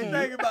talk I to ain't you.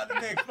 thinking about the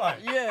next fight.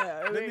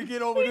 Yeah. Let me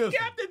get over He this.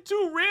 kept it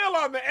too real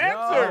on the Oh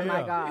answer. my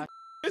Yeah. God.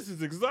 This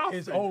is exhausting.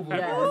 It's over. Have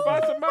you Yes. ever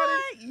fought somebody?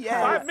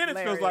 Yes. 5 minutes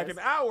feels like an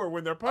hour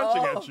when they're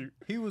punching Oh. at you.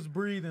 He was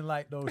breathing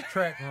like those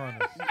track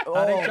runners. How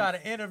Oh. they try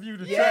to interview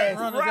the Yes, track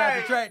runners at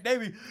right. the track. They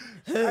be,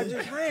 I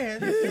just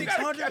ran You gotta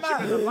 600 catch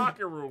him in the miles.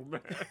 locker room,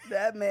 man.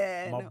 that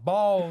man, My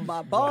balls.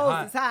 my were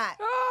balls is hot.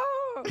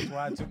 Oh. That's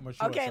why I took my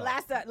shorts Okay, off.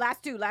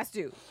 last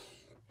two.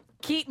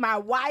 Keep my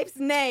wife's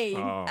name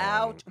Oh.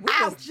 Out,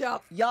 out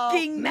your y'all.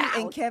 fucking Me mouth.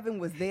 and Kevin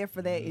was there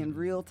for that in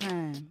real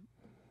time.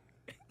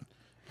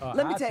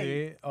 Let me I tell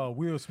you. said,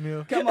 Will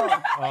Smith. Come on.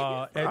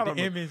 At don't the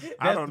know. Emmys. That's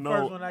I don't the know.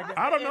 first one I got.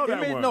 I don't know that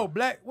Emmys, one. No,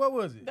 Black. What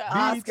was it? The BET?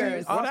 Oscars.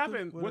 What Oscars?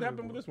 happened? What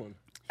happened with this one?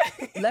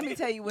 Let me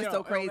tell you what's You so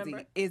don't crazy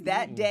remember? is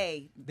that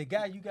day. The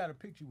guy you got a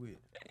picture with.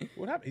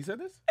 What happened? He said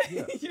this?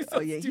 Yeah. Oh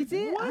yeah, he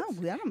did. I don't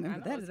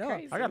remember that it's at all.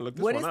 crazy. I gotta look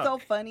this What one is up. so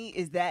funny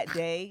is that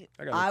day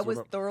I gotta look I this was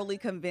one up. thoroughly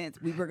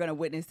convinced we were going to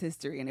witness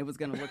history and it was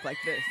going to look like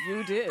this.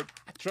 You did.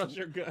 Trust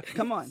your gut.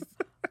 Come on.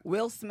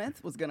 Will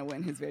Smith was going to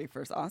win his very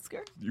first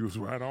Oscar, You was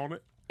right on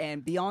it.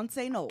 and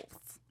Beyonce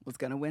Knowles was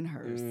going to win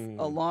hers,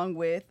 along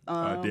with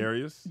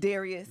Darius.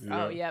 Darius.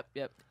 Yeah. Oh, yep.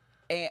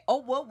 And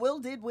Will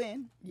did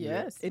win.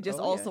 Yes. It just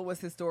Oh, also was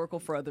historical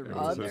for other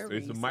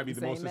reasons. It might be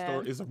the most Amen.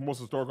 historical. It's the most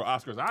historical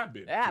Oscars I've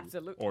been to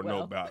Absolutely. or know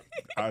Well. about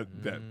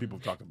that people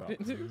talked about.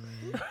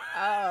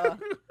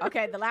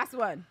 Okay, the last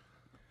one.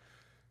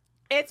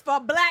 It's for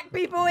black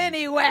people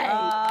anyway.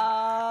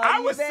 I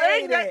was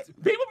saying that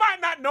people might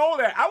not know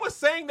that. I was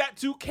saying that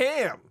to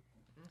Cam.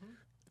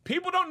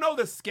 People don't know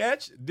the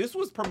sketch. This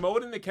was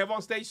promoting the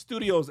KevOnStage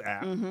Studios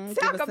app.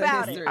 Talk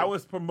about it. I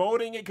was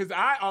promoting it because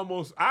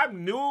I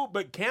knew,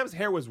 but Cam's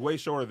hair was way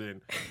shorter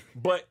then.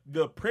 But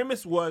the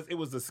premise was it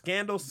was a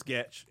scandal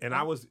sketch, and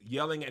I was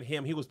yelling at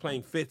him. He was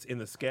playing Fitz in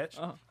the sketch.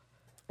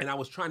 And I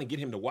was trying to get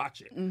him to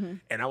watch it. And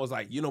I was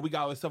like, we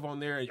got all this stuff on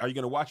there. Are you going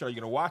to watch it? Are you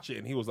going to watch it?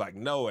 And he was like,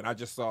 no. And I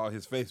just saw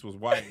his face was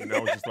white. And I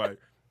was just like,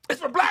 it's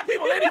for black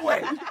people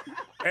anyway.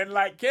 And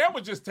like Cam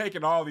was just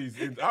taking all these.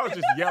 I was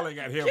just yelling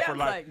at him for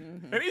like,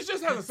 and he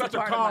just has such a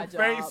part of calm my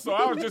face. job. So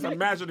I was just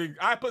imagining.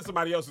 I put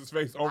somebody else's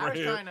face over I was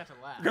here. trying not to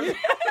laugh. 'Cause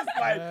it's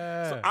like,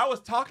 so I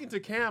was talking to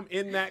Cam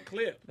in that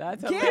clip.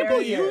 That's People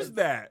hilarious. use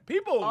that.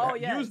 People Oh,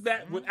 yes. use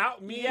that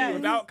without me, Yes.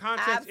 without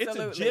context. It's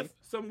a Absolutely. GIF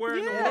somewhere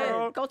in the Yeah.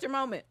 world. Culture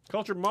moment.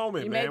 Culture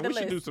moment, You man. made the We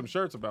should do list. some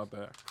shirts about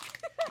that.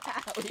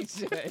 We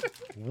should.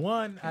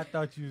 One, I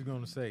thought you was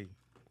gonna say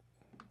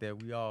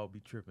that we all be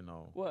tripping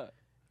on. What?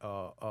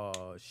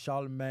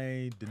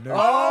 Charlemagne, the nurse.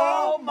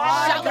 Oh my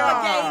Charlemagne.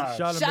 God.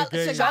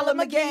 Charlemagne.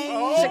 Charlemagne.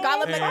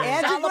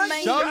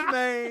 And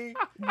Charlemagne.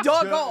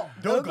 Dogo.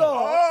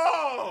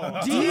 Oh,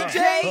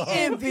 DJ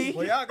Envy.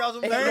 Well, y'all got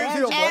some names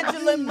here, boy.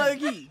 Angela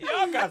McGee.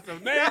 y'all got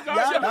some names on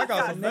Y'all y'all.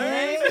 got some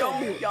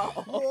names.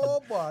 Y'all.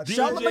 Oh, boy.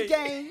 Charlotte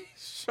McGain.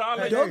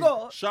 Charlotte,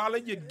 Dogo.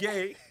 Charlotte, you're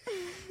gay.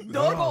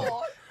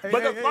 Dogo.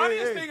 But the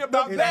funniest thing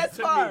about that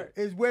to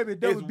me is Webby.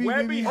 is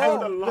Webby has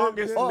the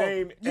longest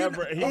name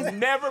ever. He's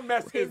never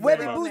messed his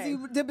Webby name up. Boozy,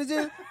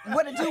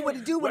 what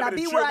it do when I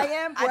be where I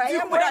am, I where I do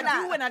am, what where I I'm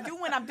not. do when I do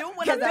when I'm doing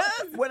what I'm Because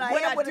doing. when I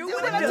am, what I do,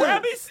 what I do.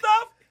 Webby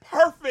stuff,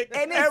 perfect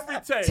And every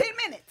it's take. 10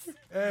 minutes.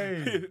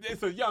 Hey.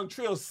 It's a young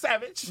Trill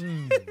Savage.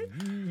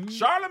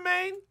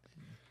 Charlemagne,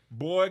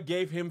 boy,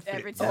 gave him fits.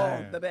 Every Oh,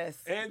 time. the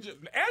best.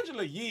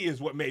 Angela Yee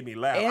is what made me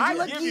laugh.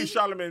 Angela I give Yee, you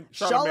Charlemagne.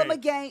 Charlotte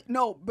McGain.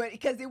 No, but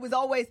because it was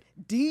always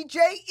DJ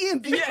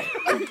Envy.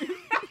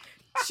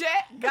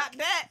 Check. Got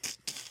that.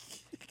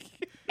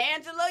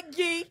 Angela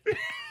Yee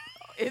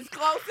is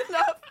close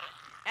enough.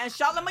 And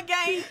Charlotte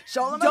McGain.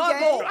 Charlotte Dogo.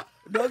 McGain.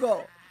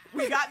 Dogo.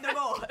 We got the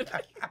board.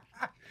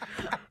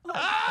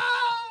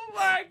 Oh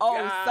my Oh,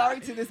 God. sorry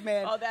to this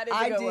man. Oh, that is a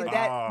I good did one.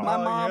 that. My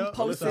Oh, mom yeah.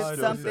 posted Alyssa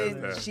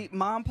something. says that.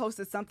 Mom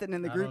posted something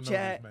in the I group don't know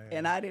chat, this man.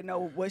 and I didn't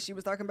know what she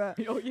was talking about.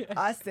 Oh, yeah.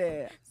 I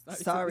said,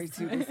 sorry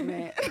to this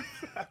man.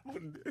 I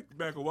wouldn't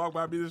back and walk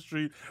by me the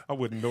street. I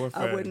wouldn't know a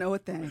thing. I wouldn't know a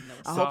thing.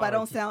 I hope I Sorry.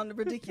 don't sound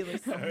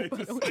ridiculous. I hate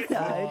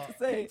to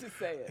say it.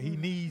 say it. He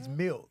needs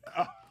milk.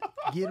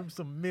 Get him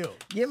some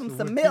milk. Give him So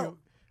some when milk.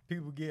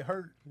 People get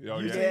hurt. Oh,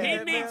 you yeah. say, He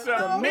 "Hey, needs man,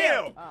 some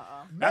milk.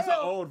 That's an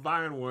Mel- old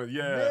Vine one.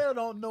 Yeah. Mel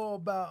don't know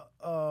about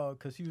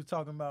because she was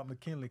talking about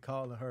McKinley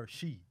calling her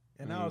she,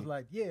 and I was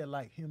like, yeah,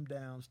 like him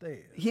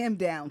downstairs. Him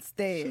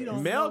downstairs. She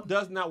don't Mel know.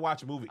 does not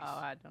watch movies. Oh,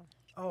 I don't.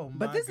 Oh, my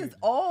But this goodness. is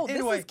old.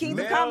 Anyway, this is Kings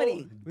Mel of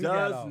Comedy. We got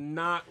does off.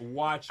 not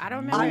watch I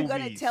don't movies. remember. I'm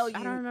going to tell you,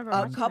 I don't remember a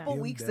watching couple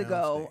that. weeks Him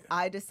ago, downstairs.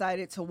 I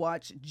decided to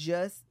watch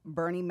just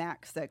Bernie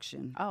Mac's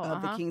section Oh,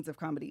 of the uh-huh. Kings of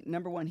Comedy.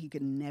 Number one, he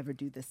could never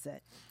do the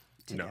set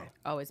today. No.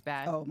 Oh, it's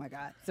bad. Oh, my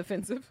God. It's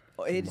offensive.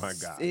 My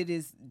God. It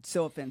is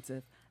so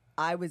offensive.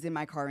 I was in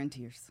my car in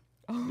tears.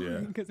 Yeah.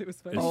 Because it was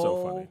funny. It's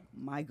so funny.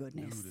 My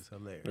goodness. Dude, it's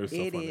hilarious. It was so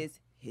It funny. is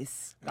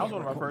hysterical. That was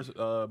one of our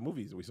first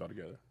movies that we saw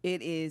together.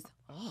 It is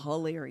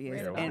hilarious.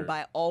 Yeah, it was and great.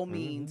 by all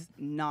means,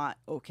 not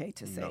okay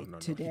to say No.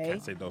 today. You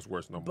can't say those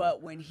words no more.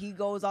 But when he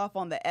goes off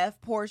on the F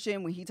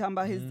portion, when he talking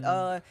about his,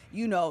 the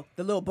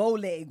little bow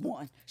leg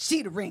one,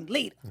 she the ring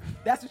leader.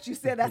 That's what you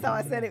said. That's how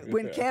I said it.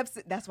 When Kev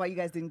said, that's why you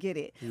guys didn't get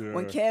it.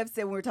 When Kev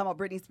said, when we were talking about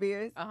Britney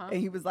Spears, and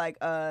he was like,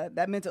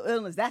 that mental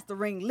illness, that's the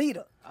ring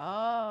leader.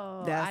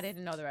 Oh, That's- I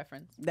didn't know the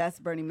reference. That's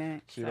Bernie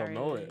Mac. she don't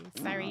know it.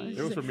 Sorry.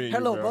 It was for me and Her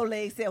you, little bow girl.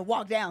 leg said,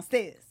 walk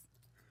downstairs.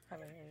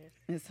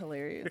 It's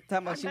hilarious.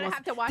 Talking about, I'm she gonna wants,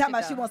 have to watch talking it,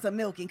 about she though. wants some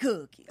milk and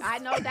cookies. I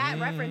know that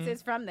reference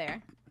is from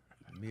there.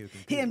 Milk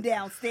and Him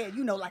downstairs,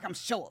 like I'm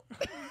short.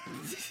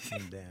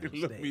 him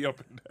Look me downstairs. up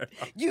and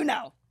down. You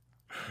know.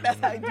 That's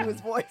how he do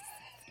his voice.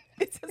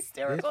 It's It's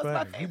hysterical. It's my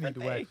funny. You favorite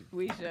need to watch thing. it.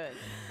 We should.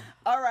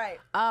 All right.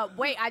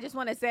 Wait, I just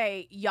want to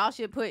say y'all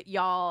should put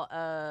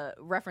y'all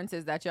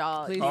references that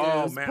y'all Please use.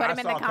 Oh man, Put I them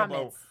in saw the a couple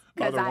comments.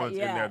 of other 'Cause ones in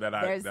there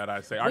that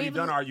I say. Are you we've-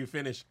 done? Or are you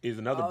finished? Is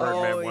another Oh,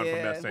 Birdman one from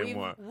yeah. that same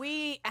one?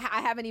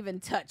 I haven't even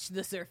touched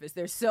the surface.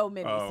 There's so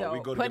many. Oh, so we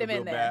go to put get them real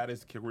in there. bad.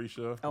 It's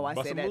Carisha. Oh, I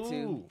Bust say a that too.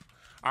 move.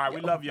 All right,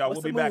 we love y'all. We'll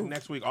What's be the back move?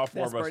 next week. All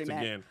four That's of us Bernie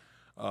Mac. again.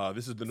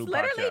 This is the new It's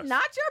literally podcast.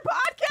 not your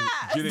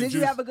podcast. Gin and Did you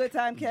Juice. have a good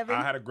time, Kevin?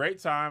 I had a great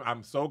time.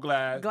 I'm so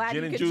glad. Glad Gin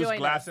you and could Juice, join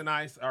Glass us. and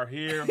Ice are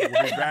here. We'll be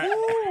back.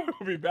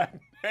 We'll be back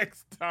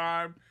next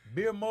time.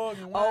 Beer mug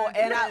and Oh, wine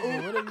and glass, I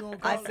whatever you wanna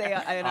call I it. say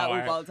and I Oh,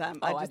 oop all the time.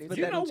 Oh, I I just do put Do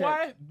you that know in check.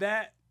 why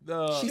that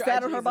She sat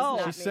on her Jesus, balls.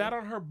 not she me. sat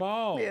on her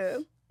balls? Yeah.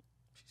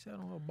 She sat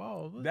on her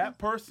balls. What That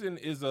person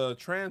is a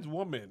trans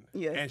woman.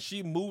 Yes. And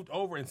she moved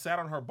over and sat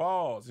on her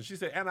balls. And she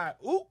said, and I,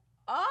 ooh.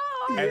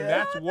 Oh, And I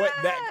that's love what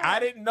that I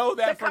didn't know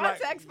that The for like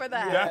context for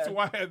that. That's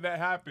why that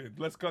happened.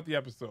 Let's cut the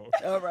episode.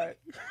 All right.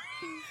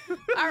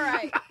 All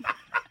right.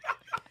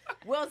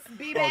 We'll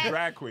be Oh, back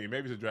drag queen.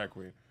 Maybe it's a drag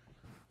queen.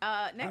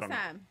 next don't know.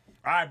 time.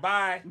 All right,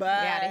 bye. Bye.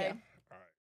 We out of here.